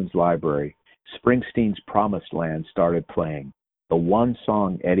iTunes library, Springsteen's Promised Land started playing, the one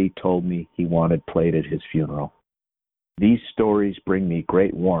song Eddie told me he wanted played at his funeral. These stories bring me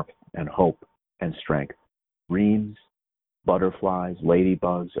great warmth and hope and strength. Dreams, butterflies,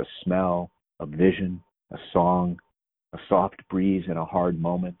 ladybugs, a smell, a vision, a song, a soft breeze in a hard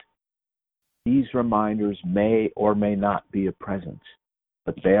moment. These reminders may or may not be a presence,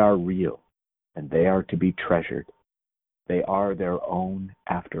 but they are real and they are to be treasured. They are their own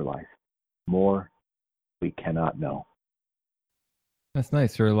afterlife. More we cannot know. That's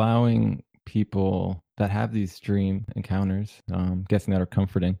nice. You're allowing people that have these dream encounters, guessing that are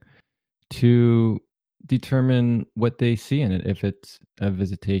comforting, to determine what they see in it, if it's a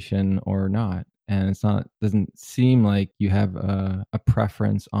visitation or not. And it's not doesn't seem like you have a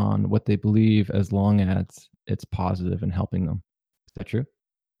preference on what they believe as long as it's positive and helping them. Is that true?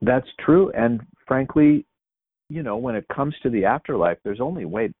 That's true. And frankly, when it comes to the afterlife, there's only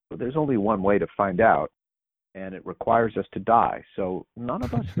one way to find out, and it requires us to die. So none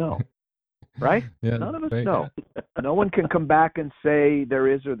of us know, right? Yeah, None of us right, know. No one can come back and say there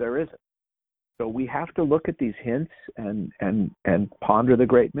is or there isn't. So we have to look at these hints and ponder the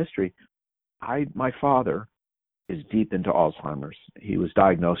great mystery. My father is deep into Alzheimer's. He was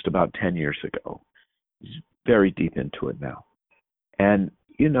diagnosed about 10 years ago. He's very deep into it now. And,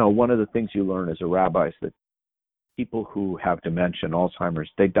 one of the things you learn as a rabbi is that people who have dementia and Alzheimer's,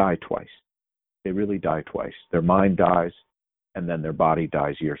 they die twice. They really die twice. Their mind dies, and then their body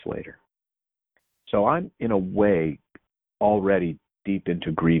dies years later. So I'm, in a way, already deep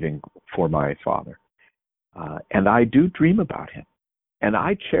into grieving for my father. And I do dream about him. And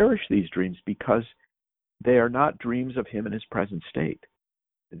I cherish these dreams because they are not dreams of him in his present state.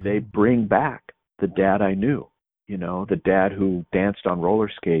 They bring back the dad I knew, the dad who danced on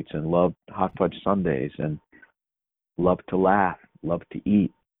roller skates and loved hot fudge sundaes and loved to laugh, loved to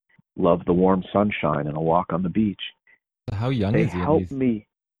eat, loved the warm sunshine and a walk on the beach. How young They is he helped me.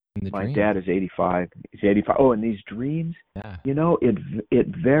 in the My dream? dad is 85. He's 85. Oh, and these dreams, Yeah. it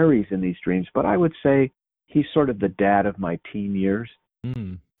varies in these dreams, but I would say he's sort of the dad of my teen years.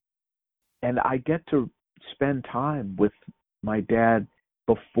 Mm. And I get to spend time with my dad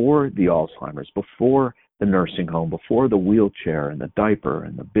before the Alzheimer's, before the nursing home, before the wheelchair and the diaper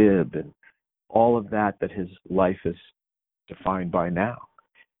and the bib and all of that his life is defined by now.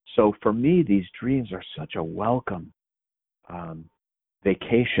 So for me, these dreams are such a welcome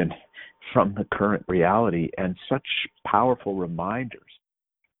vacation from the current reality and such powerful reminders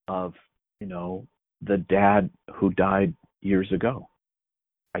of, the dad who died years ago.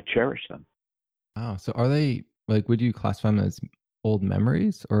 I cherish them. Wow. So are they would you classify them as old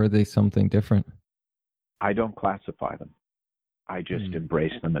memories, or are they something different? I don't classify them. I just Hmm.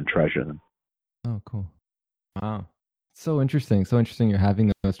 embrace them and treasure them. Oh, cool. Wow. So interesting. So interesting you're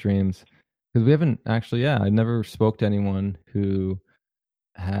having those dreams. Because we haven't actually, I never spoke to anyone who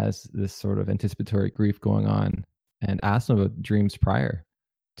has this sort of anticipatory grief going on and asked them about dreams prior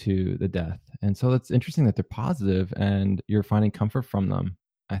to the death. And so it's interesting that they're positive and you're finding comfort from them.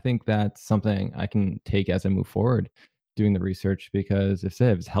 I think that's something I can take as I move forward doing the research, because if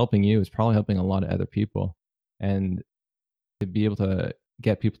it's helping you, it's probably helping a lot of other people. And to be able to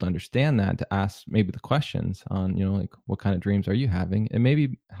get people to understand that, to ask maybe the questions on, what kind of dreams are you having, and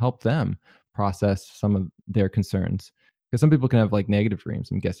maybe help them process some of their concerns. Because some people can have negative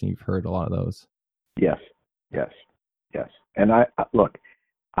dreams. I'm guessing you've heard a lot of those. Yes, yes, yes. And I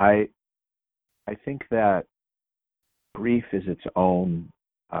think that grief is its own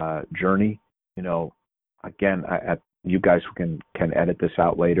journey. Again, you guys can edit this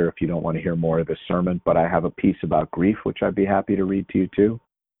out later if you don't want to hear more of this sermon, but I have a piece about grief, which I'd be happy to read to you too.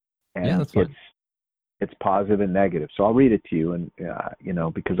 And Yeah, that's fine. it's positive and negative. So I'll read it to you, and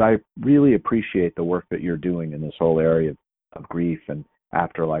because I really appreciate the work that you're doing in this whole area of grief and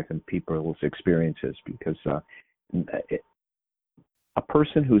afterlife and people's experiences, because a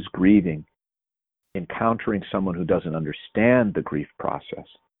person who's grieving, encountering someone who doesn't understand the grief process,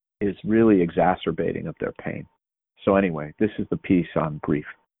 is really exacerbating of their pain. So anyway, this is the piece on grief.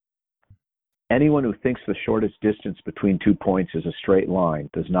 Anyone who thinks the shortest distance between 2 points is a straight line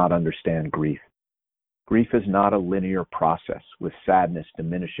does not understand grief. Grief is not a linear process with sadness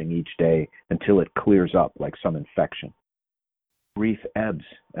diminishing each day until it clears up like some infection. Grief ebbs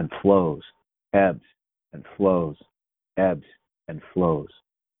and flows, ebbs and flows, ebbs and flows.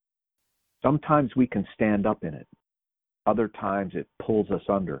 Sometimes we can stand up in it. Other times it pulls us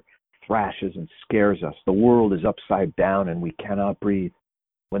under, thrashes and scares us. The world is upside down and we cannot breathe.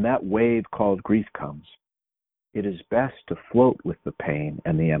 When that wave called grief comes, it is best to float with the pain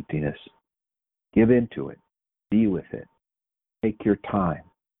and the emptiness. Give into it. Be with it. Take your time.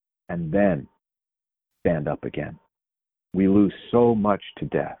 And then stand up again. We lose so much to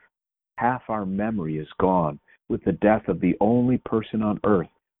death. Half our memory is gone with the death of the only person on earth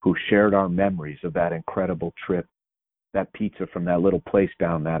who shared our memories of that incredible trip, that pizza from that little place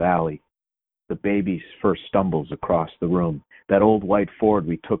down that alley, the baby's first stumbles across the room, that old white Ford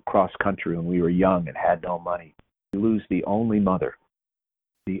we took cross-country when we were young and had no money. We lose the only mother,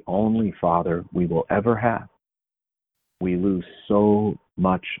 the only father we will ever have. We lose so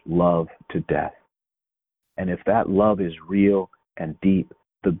much love to death. And if that love is real and deep,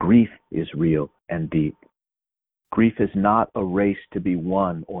 the grief is real and deep. Grief is not a race to be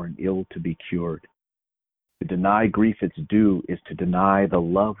won or an ill to be cured. To deny grief its due is to deny the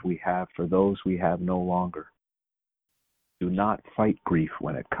love we have for those we have no longer. Do not fight grief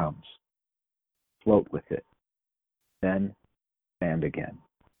when it comes. Float with it. Then stand again.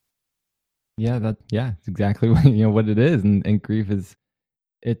 Yeah, it's exactly what it is. And grief is,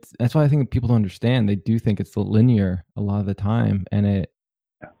 that's why I think people don't understand. They do think it's linear a lot of the time. And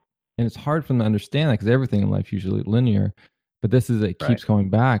it's hard for them to understand that because everything in life is usually linear. But it keeps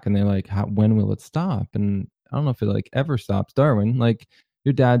going back, and they're like, when will it stop? And I don't know if it ever stops. Darwin,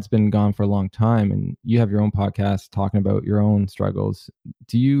 your dad's been gone for a long time, and you have your own podcast talking about your own struggles.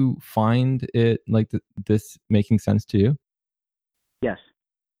 Do you find it this making sense to you? Yes,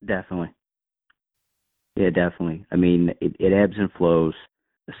 definitely. Yeah, definitely. I mean, it ebbs and flows.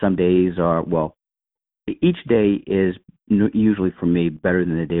 Some days are, each day is usually for me better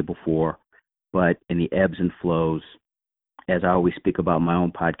than the day before, but in the ebbs and flows, as I always speak about my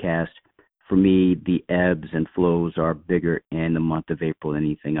own podcast, for me, the ebbs and flows are bigger in the month of April than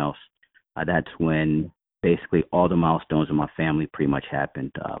anything else. That's when basically all the milestones in my family pretty much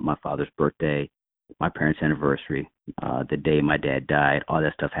happened. My father's birthday, my parents' anniversary, the day my dad died, all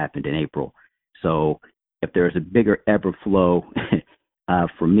that stuff happened in April. So if there's a bigger ebb or flow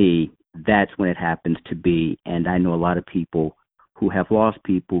for me, that's when it happens to be. And I know a lot of people who have lost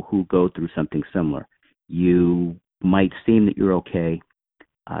people who go through something similar. You might seem that you're okay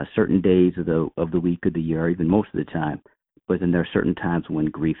certain days of the week of the year, or even most of the time, but then there are certain times when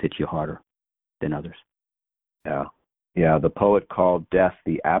grief hits you harder than others. Yeah. The poet called death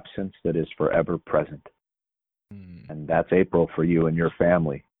the absence that is forever present. And that's April for you and your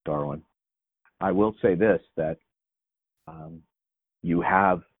family, Darwin. I will say this, that you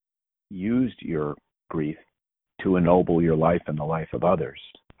have used your grief to ennoble your life and the life of others.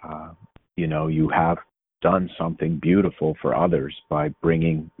 You have done something beautiful for others by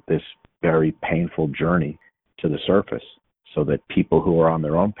bringing this very painful journey to the surface so that people who are on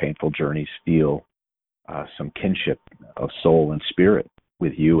their own painful journeys feel some kinship of soul and spirit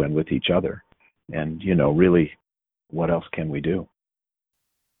with you and with each other. And, really, what else can we do?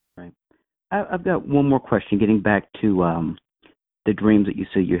 Right. I've got one more question, getting back to the dreams that you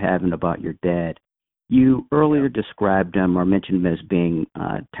say you're having about your dad. You earlier described him or mentioned him as being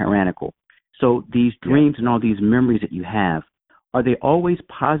tyrannical. So these dreams and all these memories that you have, are they always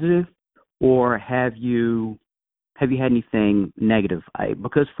positive, or have you had anything negative?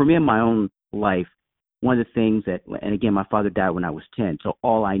 Because for me in my own life, one of the things that, and again, my father died when I was 10, so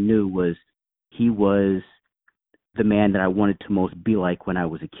all I knew was he was the man that I wanted to most be like when I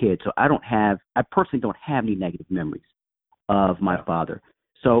was a kid. So I personally don't have any negative memories of my father.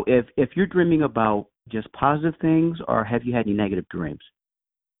 So if you're dreaming about just positive things, or have you had any negative dreams?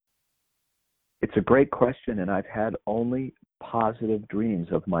 It's a great question, and I've had only positive dreams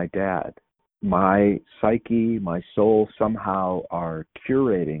of my dad. My psyche, my soul somehow are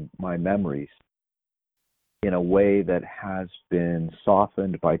curating my memories in a way that has been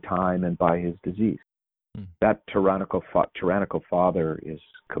softened by time and by his disease. That tyrannical father is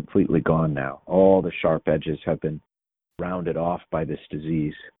completely gone now. All the sharp edges have been rounded off by this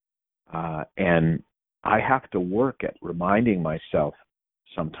disease. And I have to work at reminding myself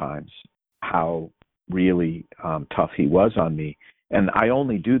sometimes how really tough he was on me. And I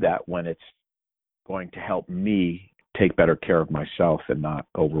only do that when it's going to help me take better care of myself and not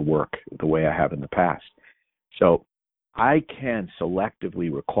overwork the way I have in the past. So I can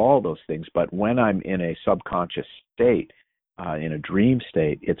selectively recall those things, but when I'm in a subconscious state, in a dream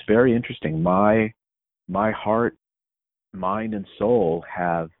state, it's very interesting. My heart, mind, and soul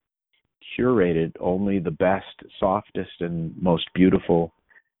have curated only the best, softest, and most beautiful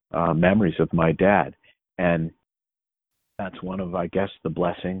memories of my dad. And that's one of, I guess, the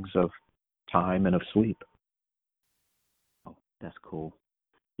blessings of time and of sleep. Oh, that's cool.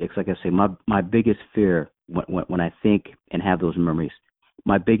 It's like I say, my biggest fear when I think and have those memories,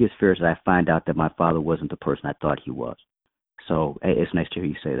 my biggest fear is that I find out that my father wasn't the person I thought he was. So it's nice to hear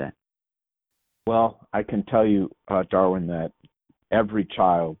you say that. Well, I can tell you, Darwin, that every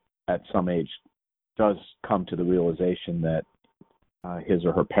child at some age does come to the realization that his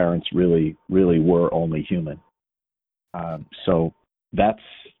or her parents really, really were only human. So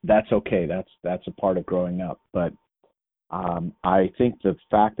that's okay. That's a part of growing up. But I think the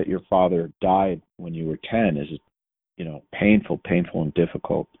fact that your father died when you were 10 is, painful and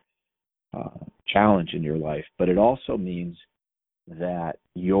difficult challenge in your life. But it also means that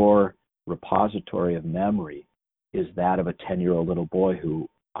your repository of memory is that of a 10-year-old little boy who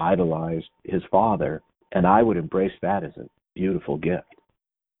idolized his father, and I would embrace that as a beautiful gift.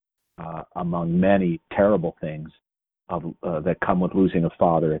 Among many terrible things that come with losing a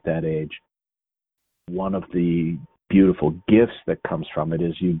father at that age, one of the beautiful gifts that comes from it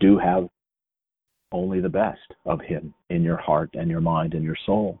is you do have only the best of him in your heart and your mind and your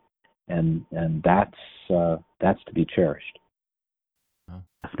soul, and that's to be cherished.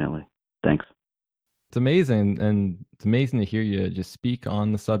 Definitely. Thanks. It's amazing, and it's amazing to hear you just speak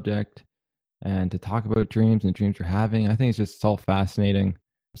on the subject and to talk about dreams and dreams you're having. I think it's just all fascinating.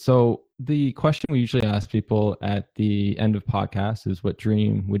 So the question we usually ask people at the end of podcasts is, what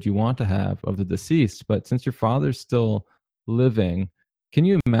dream would you want to have of the deceased? But since your father's still living, can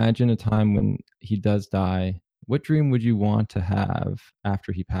you imagine a time when he does die? What dream would you want to have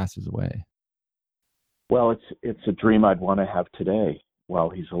after he passes away? Well, it's a dream I'd want to have today while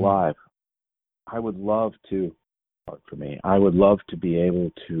he's alive. I would love to, for me, I would love to be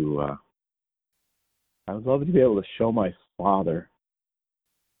able to show my father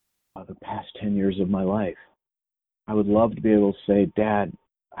the past 10 years of my life. I would love to be able to say, Dad,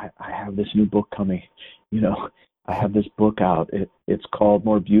 I have this new book coming. I have this book out. It's called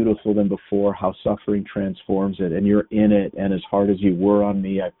More Beautiful Than Before, How Suffering Transforms It. And you're in it. And as hard as you were on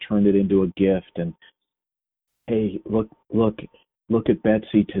me, I've turned it into a gift. And hey, look at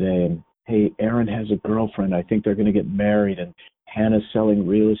Betsy today. And hey, Aaron has a girlfriend. I think they're going to get married. And Hannah's selling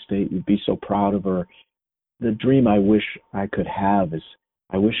real estate. You'd be so proud of her. The dream I wish I could have is,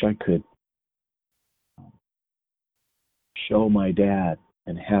 I wish I could show my dad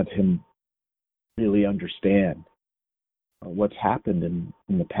and have him really understand what's happened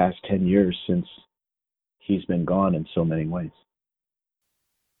in the past 10 years since he's been gone in so many ways.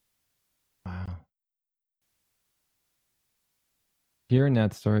 Wow. Hearing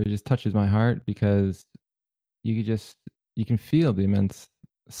that story just touches my heart, because you can feel the immense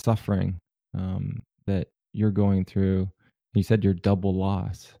suffering that you're going through. You said your double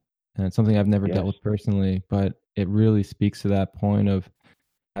loss, and it's something I've never Yes. dealt with personally, but it really speaks to that point of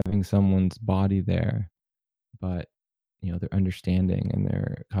having someone's body there, but their understanding and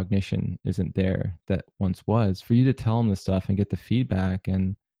their cognition isn't there that once was. For you to tell them this stuff and get the feedback,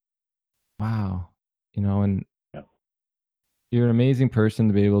 and wow, and Yeah. you're an amazing person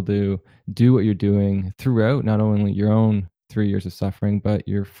to be able to do what you're doing throughout not only your own 3 years of suffering, but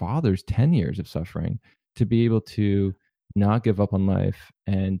your father's 10 years of suffering, to be able to not give up on life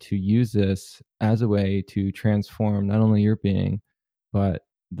and to use this as a way to transform not only your being, but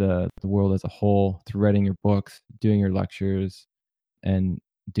the world as a whole, through writing your books, doing your lectures, and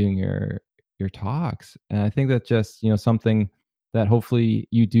doing your talks. And I think that's just something that hopefully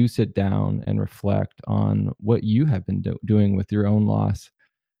you do sit down and reflect on what you have been doing with your own loss,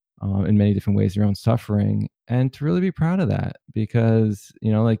 in many different ways, your own suffering, and to really be proud of that, because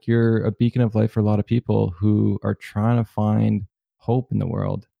like, you're a beacon of light for a lot of people who are trying to find hope in the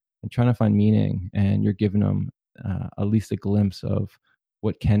world and trying to find meaning, and you're giving them at least a glimpse of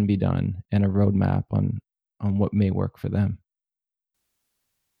what can be done and a roadmap on what may work for them.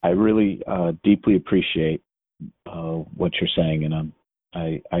 I really deeply appreciate what you're saying, and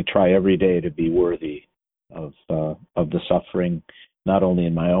I try every day to be worthy of the suffering, not only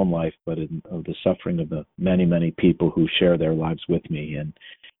in my own life, but of the suffering of the many people who share their lives with me. And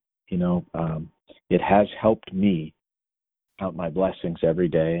it has helped me count my blessings every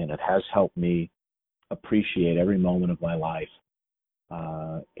day, and it has helped me appreciate every moment of my life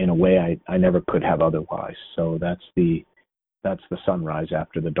in a way I never could have otherwise. So that's the sunrise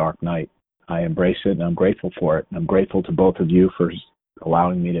after the dark night. I embrace it, and I'm grateful for it. I'm grateful to both of you for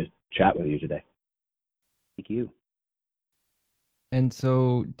allowing me to chat with you today. Thank you. And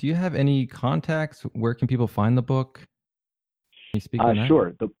so, do you have any contacts? Where can people find the book? Can you speak on that?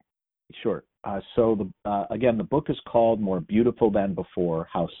 Sure. Again, the book is called More Beautiful Than Before,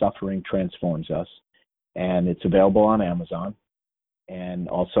 How Suffering Transforms Us, and it's available on Amazon. And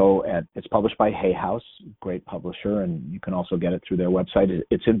also, it's published by Hay House, great publisher, and you can also get it through their website.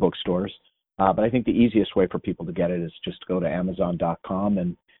 It's in bookstores. But I think the easiest way for people to get it is just to go to Amazon.com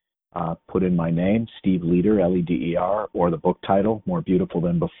and put in my name, Steve Leder, Leder, or the book title, More Beautiful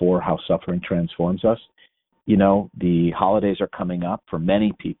Than Before, How Suffering Transforms Us. The holidays are coming up for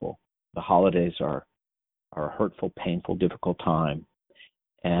many people. The holidays are a hurtful, painful, difficult time.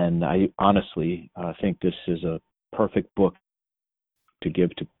 And I honestly think this is a perfect book to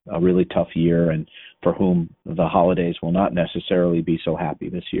give to a really tough year and for whom the holidays will not necessarily be so happy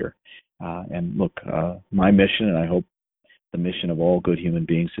this year. And look, my mission, and I hope the mission of all good human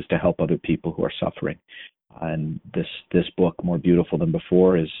beings, is to help other people who are suffering. And this book, More Beautiful Than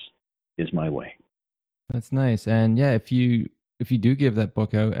Before, is my way. That's nice. And yeah, if you do give that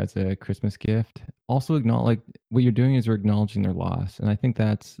book out as a Christmas gift, also acknowledge, like, what you're doing is you're acknowledging their loss. And I think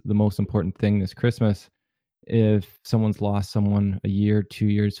that's the most important thing this Christmas. If someone's lost someone a year, 2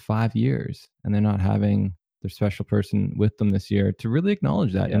 years, 5 years, and they're not having their special person with them this year, to really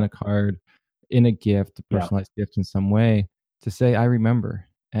acknowledge that in a card, in a gift, a personalized gift in some way, to say, I remember.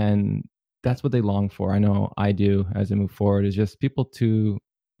 And that's what they long for. I know I do as I move forward, is just people to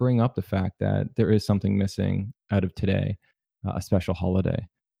bring up the fact that there is something missing out of today, a special holiday.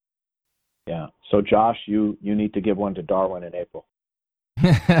 Yeah. So Josh, you need to give one to Darwin in April. All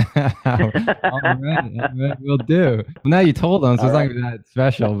right, we'll do. Well, now you told them, so it's not going to be that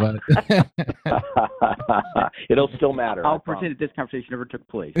special, but it'll still matter. I'll pretend that this conversation never took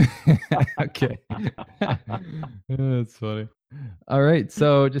place. Okay. That's funny. All right,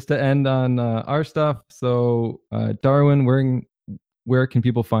 so just to end on our stuff, so Darwin, where can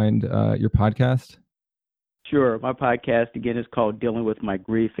people find your podcast? Sure. My podcast, again, is called Dealing With My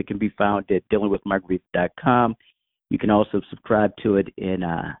Grief. It can be found at dealingwithmygrief.com. You can also subscribe to it in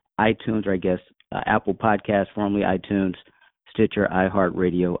iTunes, or I guess Apple Podcasts, formerly iTunes, Stitcher,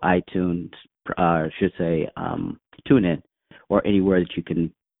 iHeartRadio, iTunes, TuneIn, or anywhere that you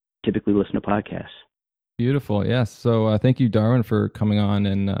can typically listen to podcasts. Beautiful. Yes. So thank you, Darwin, for coming on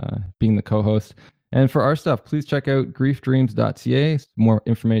and being the co-host. And for our stuff, please check out griefdreams.ca. More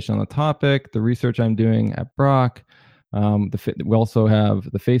information on the topic, the research I'm doing at Brock. We also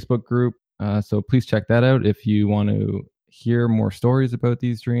have the Facebook group. So please check that out if you want to hear more stories about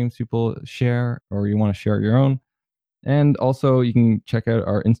these dreams people share, or you want to share your own. And also you can check out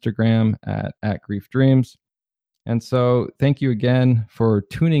our Instagram at griefdreams. And so thank you again for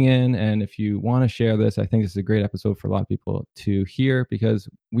tuning in. And if you want to share this, I think this is a great episode for a lot of people to hear, because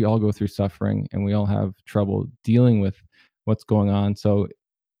we all go through suffering and we all have trouble dealing with what's going on. So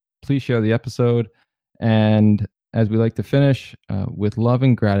please share the episode. And as we like to finish, with love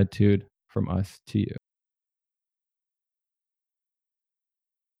and gratitude from us to you.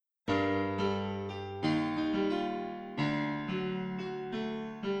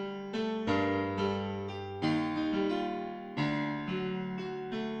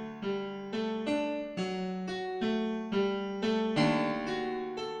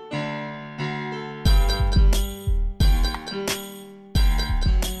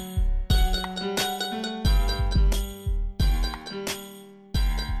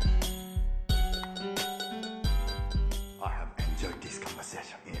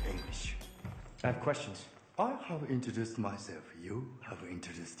 I have questions. I have introduced myself. You have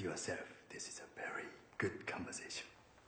introduced yourself. This is a very good conversation.